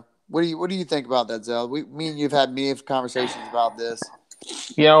 you know, what do you think about that, Zell? Me and you've had many conversations about this.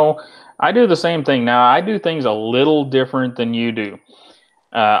 You know, I do the same thing now. I do things a little different than you do.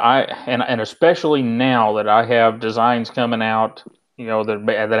 And especially now that I have designs coming out, you know,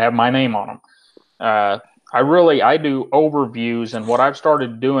 that have my name on them. I do overviews, and what I've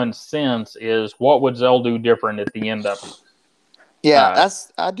started doing since is what would Zell do different at the end of them. Yeah,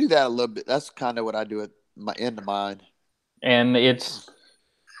 I do that a little bit. That's kind of what I do at my end of mine. And it's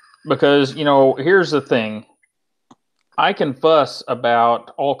because, you know, here's the thing. I can fuss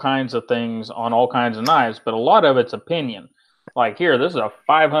about all kinds of things on all kinds of knives, but a lot of it's opinion. Like here, this is a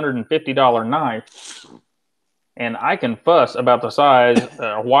 $550 knife, and I can fuss about the size.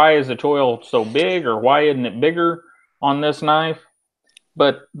 Why is the choil so big, or why isn't it bigger on this knife?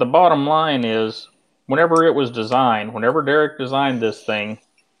 But the bottom line is, whenever it was designed, whenever Derek designed this thing,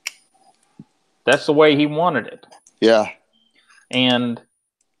 that's the way he wanted it. Yeah. And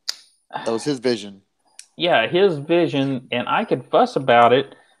that was his vision. Yeah, his vision, and I could fuss about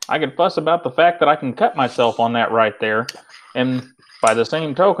it. I could fuss about the fact that I can cut myself on that right there. And by the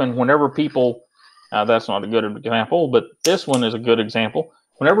same token, whenever people, that's not a good example, but this one is a good example.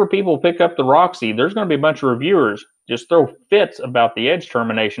 Whenever people pick up the Roxy, there's going to be a bunch of reviewers just throw fits about the edge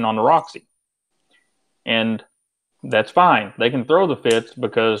termination on the Roxy. And that's fine. They can throw the fits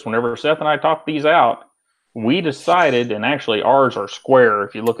because whenever Seth and I talked these out, we decided, and actually ours are square.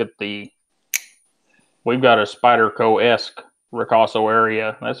 If you look at we've got a Spyderco-esque Ricasso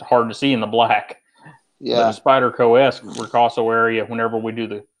area. That's hard to see in the black. Yeah. But a Spyderco-esque Ricasso area whenever we do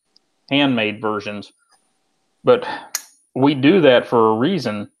the handmade versions. But we do that for a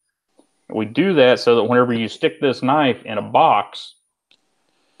reason. We do that so that whenever you stick this knife in a box,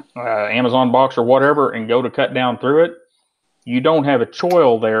 Amazon box or whatever, and go to cut down through it, you don't have a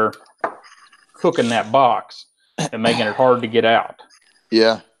choil there hooking that box and making it hard to get out.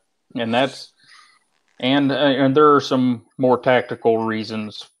 Yeah. And that's... And there are some more tactical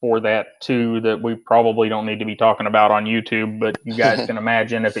reasons for that, too, that we probably don't need to be talking about on YouTube. But you guys can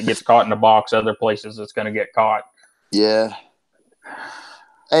imagine if it gets caught in a box, other places it's going to get caught. Yeah.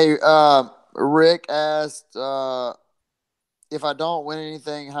 Hey, Rick asked, if I don't win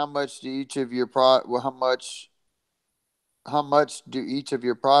anything, how much do each of your how much do each of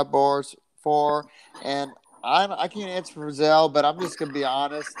your prod bars for? And I can't answer for Zell, but I'm just going to be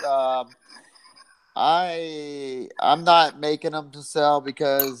honest. I'm not making them to sell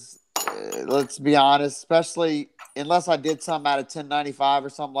because let's be honest, especially unless I did something out of 1095 or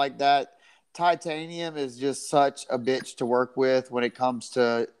something like that. Titanium is just such a bitch to work with when it comes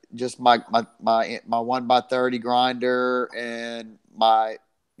to just my 1x30 grinder and my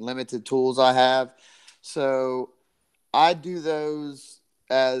limited tools I have. So I do those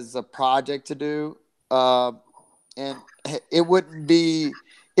as a project to do, and it wouldn't be.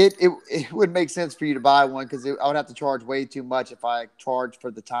 It would make sense for you to buy one because I would have to charge way too much if I charge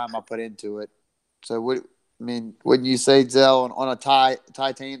for the time I put into it. So, wouldn't you say, Zell, on a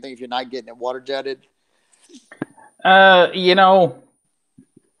titanium thing if you're not getting it water jetted? You know,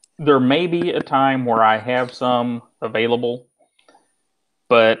 there may be a time where I have some available,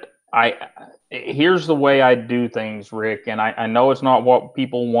 but here's the way I do things, Rick, and I know it's not what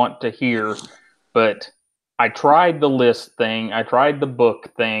people want to hear, but I tried the list thing. I tried the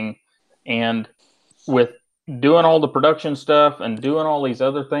book thing. And with doing all the production stuff and doing all these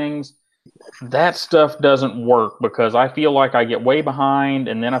other things, that stuff doesn't work because I feel like I get way behind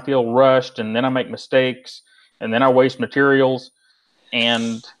and then I feel rushed and then I make mistakes and then I waste materials.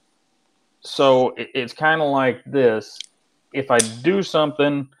 And so it's kind of like this. If I do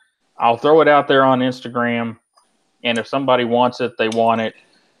something, I'll throw it out there on Instagram. And if somebody wants it, they want it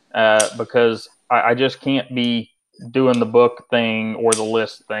because I just can't be doing the book thing or the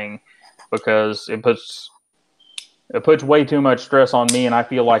list thing because it puts way too much stress on me, and I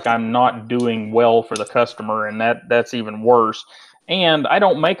feel like I'm not doing well for the customer, and that's even worse. And I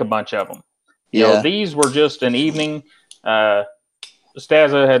don't make a bunch of them. Yeah. These were just an evening.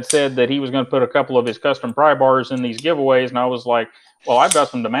 Stassa had said that he was going to put a couple of his custom pry bars in these giveaways, and I was like, well, I've got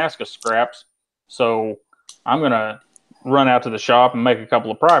some Damascus scraps, so I'm going to run out to the shop and make a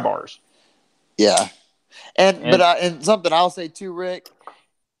couple of pry bars. Yeah. And something I'll say too, Rick,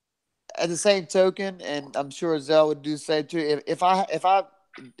 at the same token, and I'm sure Zell would do the same too. If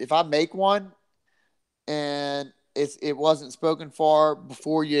I make one and it wasn't spoken for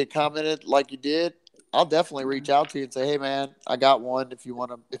before you commented like you did, I'll definitely reach out to you and say, hey man, I got one if you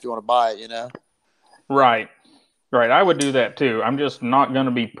want to buy it, Right. I would do that too. I'm just not going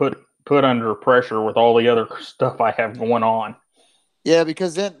to be put under pressure with all the other stuff I have going on. Yeah,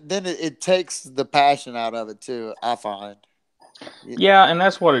 because then it takes the passion out of it too, I find. Yeah, and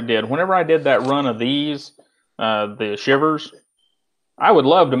that's what it did. Whenever I did that run of these, the shivers, I would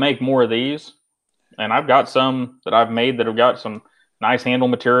love to make more of these. And I've got some that I've made that have got some nice handle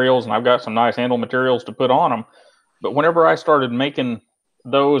materials, and I've got some nice handle materials to put on them. But whenever I started making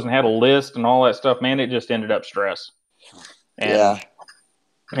those and had a list and all that stuff, man, it just ended up stress.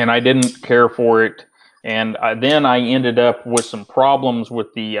 And I didn't care for it. And then I ended up with some problems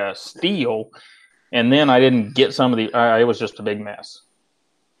with the steel. And then I didn't get some of the, it was just a big mess.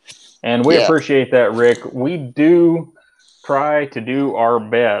 And we appreciate that, Rick. We do try to do our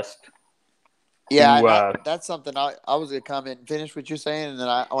best. Yeah, that's something I was going to comment and finish what you're saying, and then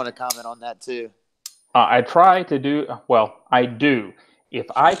I want to comment on that too. I try to do, I do. If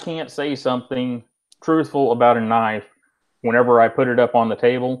I can't say something truthful about a knife whenever I put it up on the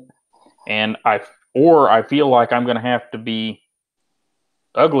table, and I feel like I'm going to have to be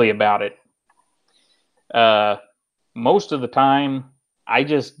ugly about it, most of the time, I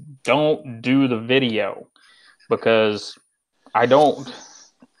just don't do the video because I don't,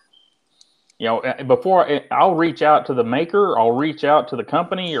 before I'll reach out to the maker, I'll reach out to the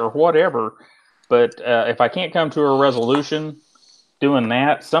company or whatever. But if I can't come to a resolution doing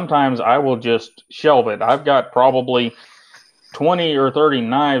that, sometimes I will just shelve it. I've got probably 20 or 30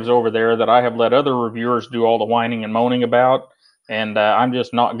 knives over there that I have let other reviewers do all the whining and moaning about. And I'm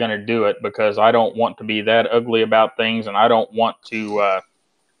just not going to do it because I don't want to be that ugly about things, and I don't want to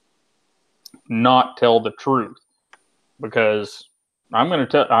not tell the truth because I'm going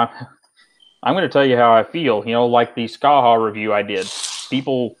to tell you how I feel. Like the Skaha review I did,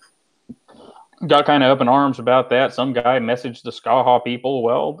 people got kind of up in arms about that. Some guy messaged the Skaha people.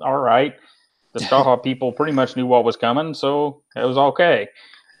 Well, all right, the Skaha people pretty much knew what was coming, so it was okay.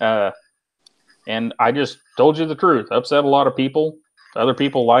 And I just told you the truth. Upset a lot of people. Other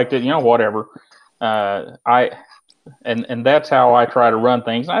people liked it. Whatever. And that's how I try to run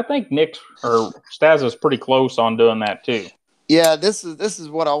things. And I think Nick or Stassa is pretty close on doing that too. Yeah, this is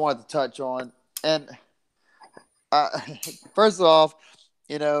what I wanted to touch on. And first off,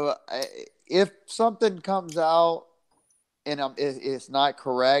 if something comes out and it's not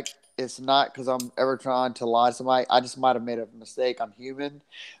correct, it's not because I'm ever trying to lie to somebody. I just might have made a mistake. I'm human,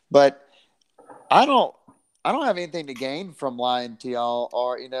 but I don't have anything to gain from lying to y'all,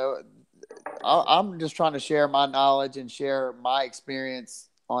 or I'm just trying to share my knowledge and share my experience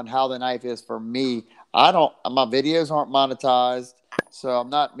on how the knife is for me. My videos aren't monetized, so I'm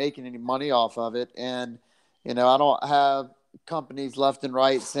not making any money off of it, and I don't have companies left and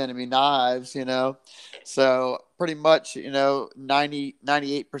right sending me knives, so pretty much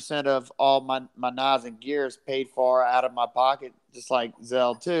 98% of all my knives and gear is paid for out of my pocket, just like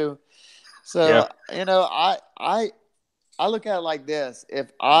Zell too. So I look at it like this: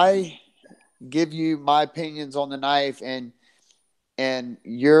 if I give you my opinions on the knife and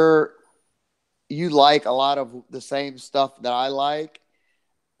you like a lot of the same stuff that I like,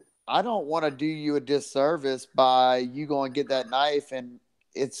 I don't want to do you a disservice by you going to get that knife and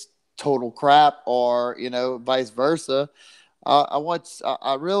it's total crap, or vice versa. I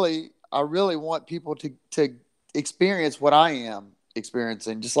really want people to experience what I am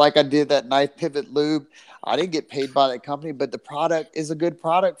experiencing, just like I did that knife pivot lube. I didn't get paid by that company, but the product is a good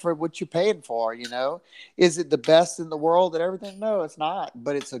product for what you're paying for. Is it the best in the world at everything? No, it's not,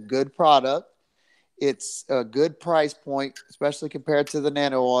 but it's a good product. It's a good price point, especially compared to the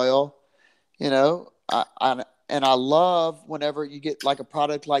nano oil. I love whenever you get like a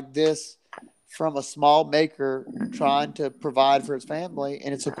product like this from a small maker trying to provide for his family,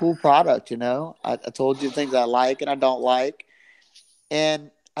 and it's a cool product. I told you the things I like and I don't like, and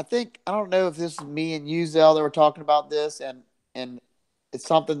I don't know if this is me and you, Zell, that were talking about this, and it's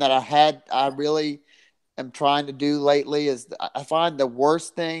something that I really am trying to do lately is I find the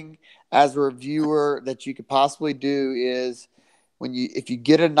worst thing as a reviewer that you could possibly do is if you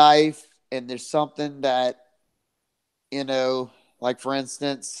get a knife and there's something that, like for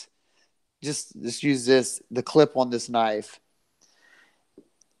instance, just use the clip on this knife.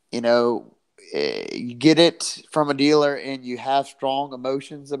 You get it from a dealer and you have strong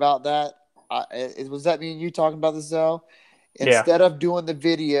emotions about that. Was that me and you talking about this, Zell? Instead of doing the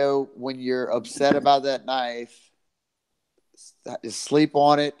video when you're upset about that knife, just sleep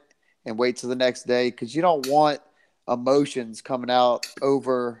on it and wait till the next day, because you don't want emotions coming out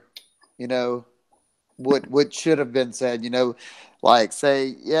over, what should have been said. Like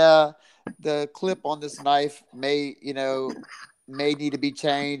say, yeah, the clip on this knife may need to be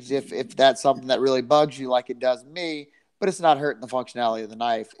changed if that's something that really bugs you, like it does me. But it's not hurting the functionality of the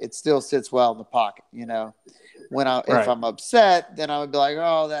knife. It still sits well in the pocket. If I'm upset, then I would be like,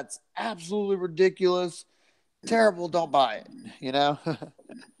 oh, that's absolutely ridiculous, terrible, don't buy it.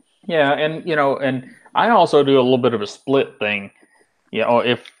 Yeah, and I also do a little bit of a split thing.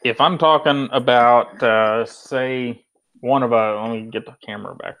 If I'm talking about say let me get the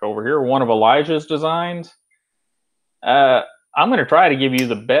camera back over here, one of Elijah's designs, I'm going to try to give you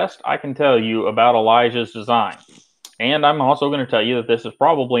the best I can tell you about Elijah's design. And I'm also going to tell you that this is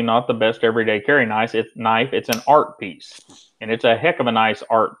probably not the best everyday carry knife. It's an art piece, and it's a heck of a nice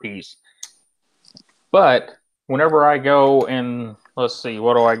art piece. But whenever I go and let's see,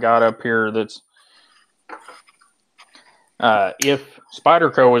 what do I got up here? That's if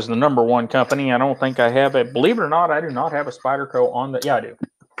Spyderco is the number one company, I don't think I have it. Believe it or not, I do not have a Spyderco on the. Yeah, I do.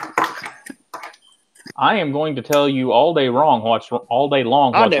 I am going to tell you all day long what's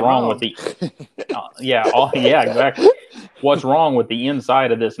wrong with the. Exactly. What's wrong with the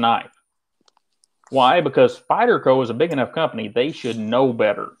inside of this knife? Why? Because Spyderco is a big enough company; they should know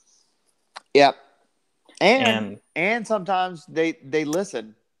better. Yep. And sometimes they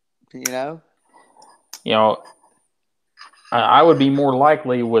listen. I would be more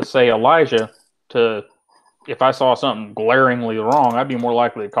likely with, say, Elijah to, if I saw something glaringly wrong, I'd be more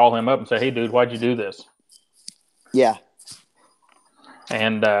likely to call him up and say, hey, dude, why'd you do this? Yeah.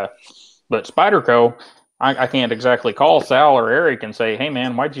 And, but Spyderco, I can't exactly call Sal or Eric and say, hey,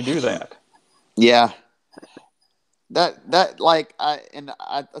 man, why'd you do that? Yeah. I'll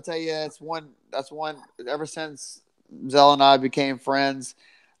tell you, that's one, ever since Zell and I became friends,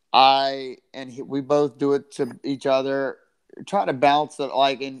 we both do it to each other. Try to balance it,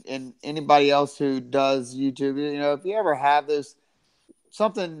 like in anybody else who does YouTube. If you ever have this,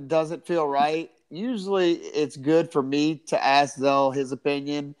 something doesn't feel right, usually it's good for me to ask Zell his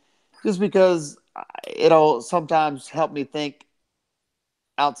opinion, just because it'll sometimes help me think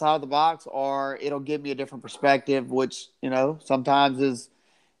outside the box, or it'll give me a different perspective, which sometimes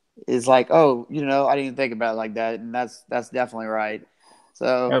is like, oh, I didn't even think about it like that, and that's definitely right.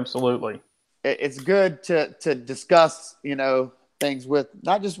 So absolutely, it's good to discuss things with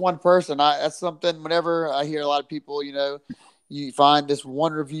not just one person. That's something, whenever I hear a lot of people, you find this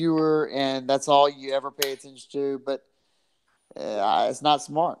one reviewer and that's all you ever pay attention to, but it's not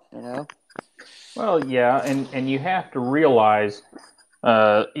smart. Well, yeah, and you have to realize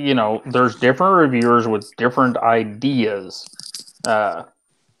there's different reviewers with different ideas,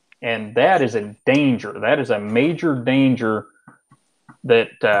 and that is a danger. That is a major danger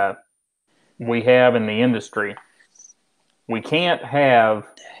that we have in the industry. We can't have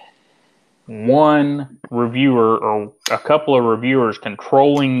one reviewer or a couple of reviewers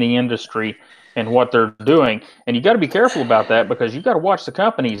controlling the industry and what they're doing. And you got to be careful about that, because you got to watch the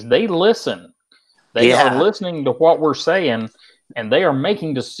companies. They listen. They are listening to what we're saying, and they are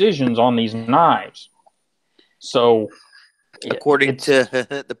making decisions on these knives. So, according to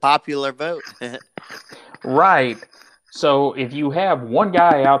the popular vote. Right. So if you have one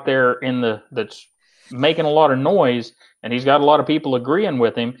guy out there that's making a lot of noise, and he's got a lot of people agreeing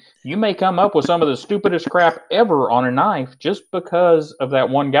with him, you may come up with some of the stupidest crap ever on a knife just because of that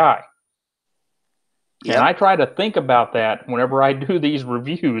one guy. Yep. And I try to think about that whenever I do these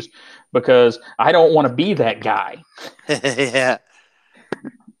reviews, because I don't want to be that guy. Yeah.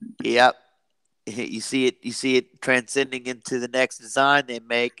 Yep. You see it transcending into the next design they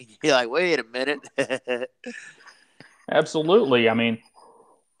make, and you're like, wait a minute. Absolutely. I mean,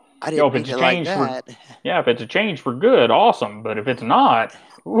 I didn't mean it like that. If it's a change for good, awesome. But if it's not,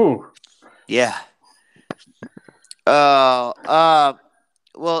 ooh. Yeah. Well,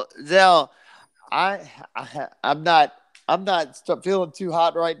 Zell, I'm not feeling too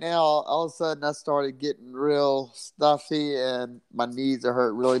hot right now. All of a sudden, I started getting real stuffy, and my knees are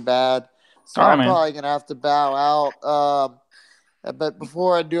hurt really bad. So I'm probably gonna have to bow out. But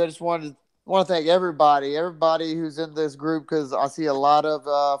before I do, I just wanted want to thank everybody who's in this group, because I see a lot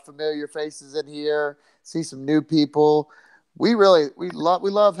of familiar faces in here. See some new people. We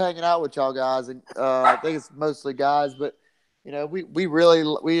love hanging out with y'all guys, and I think it's mostly guys, but we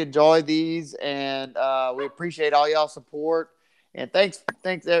really enjoy these, and we appreciate all y'all support. And thanks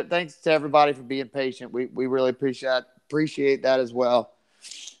to everybody for being patient. We really appreciate that as well.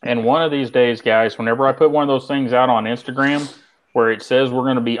 And one of these days, guys, whenever I put one of those things out on Instagram where it says we're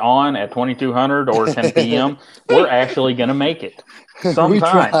going to be on at 2200 or 10 p.m., we're actually going to make it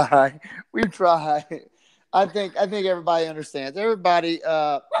sometime. We try. I think everybody understands. Everybody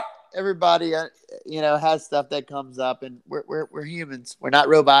has stuff that comes up, and we're humans. We're not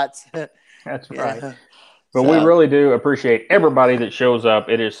robots. That's right. But we really do appreciate everybody that shows up.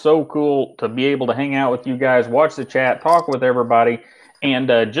 It is so cool to be able to hang out with you guys, watch the chat, talk with everybody. And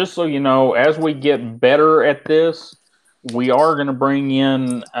just so you know, as we get better at this, we are going to bring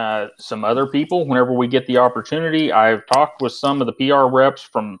in some other people whenever we get the opportunity. I've talked with some of the PR reps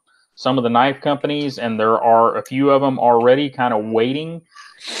from some of the knife companies, and there are a few of them already kind of waiting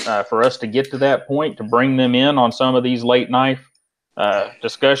for us to get to that point to bring them in on some of these late knife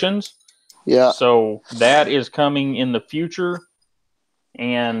discussions. Yeah. So that is coming in the future,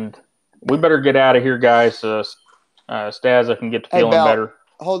 and we better get out of here, guys. Stassa can get to feeling better.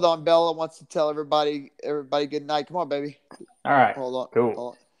 Hold on, Bella wants to tell everybody good night. Come on, baby. All right. Hold on. Cool.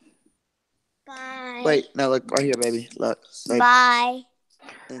 Hold on. Bye. Wait, no, look right here, baby. Look. Bye.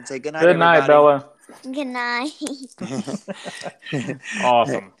 And say good night. Good night, Bella. Good night.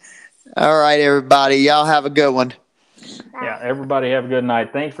 Awesome. All right, everybody. Y'all have a good one. Yeah, everybody have a good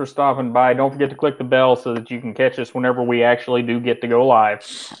night. Thanks for stopping by. Don't forget to click the bell so that you can catch us whenever we actually do get to go live.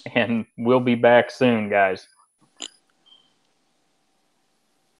 And we'll be back soon, guys.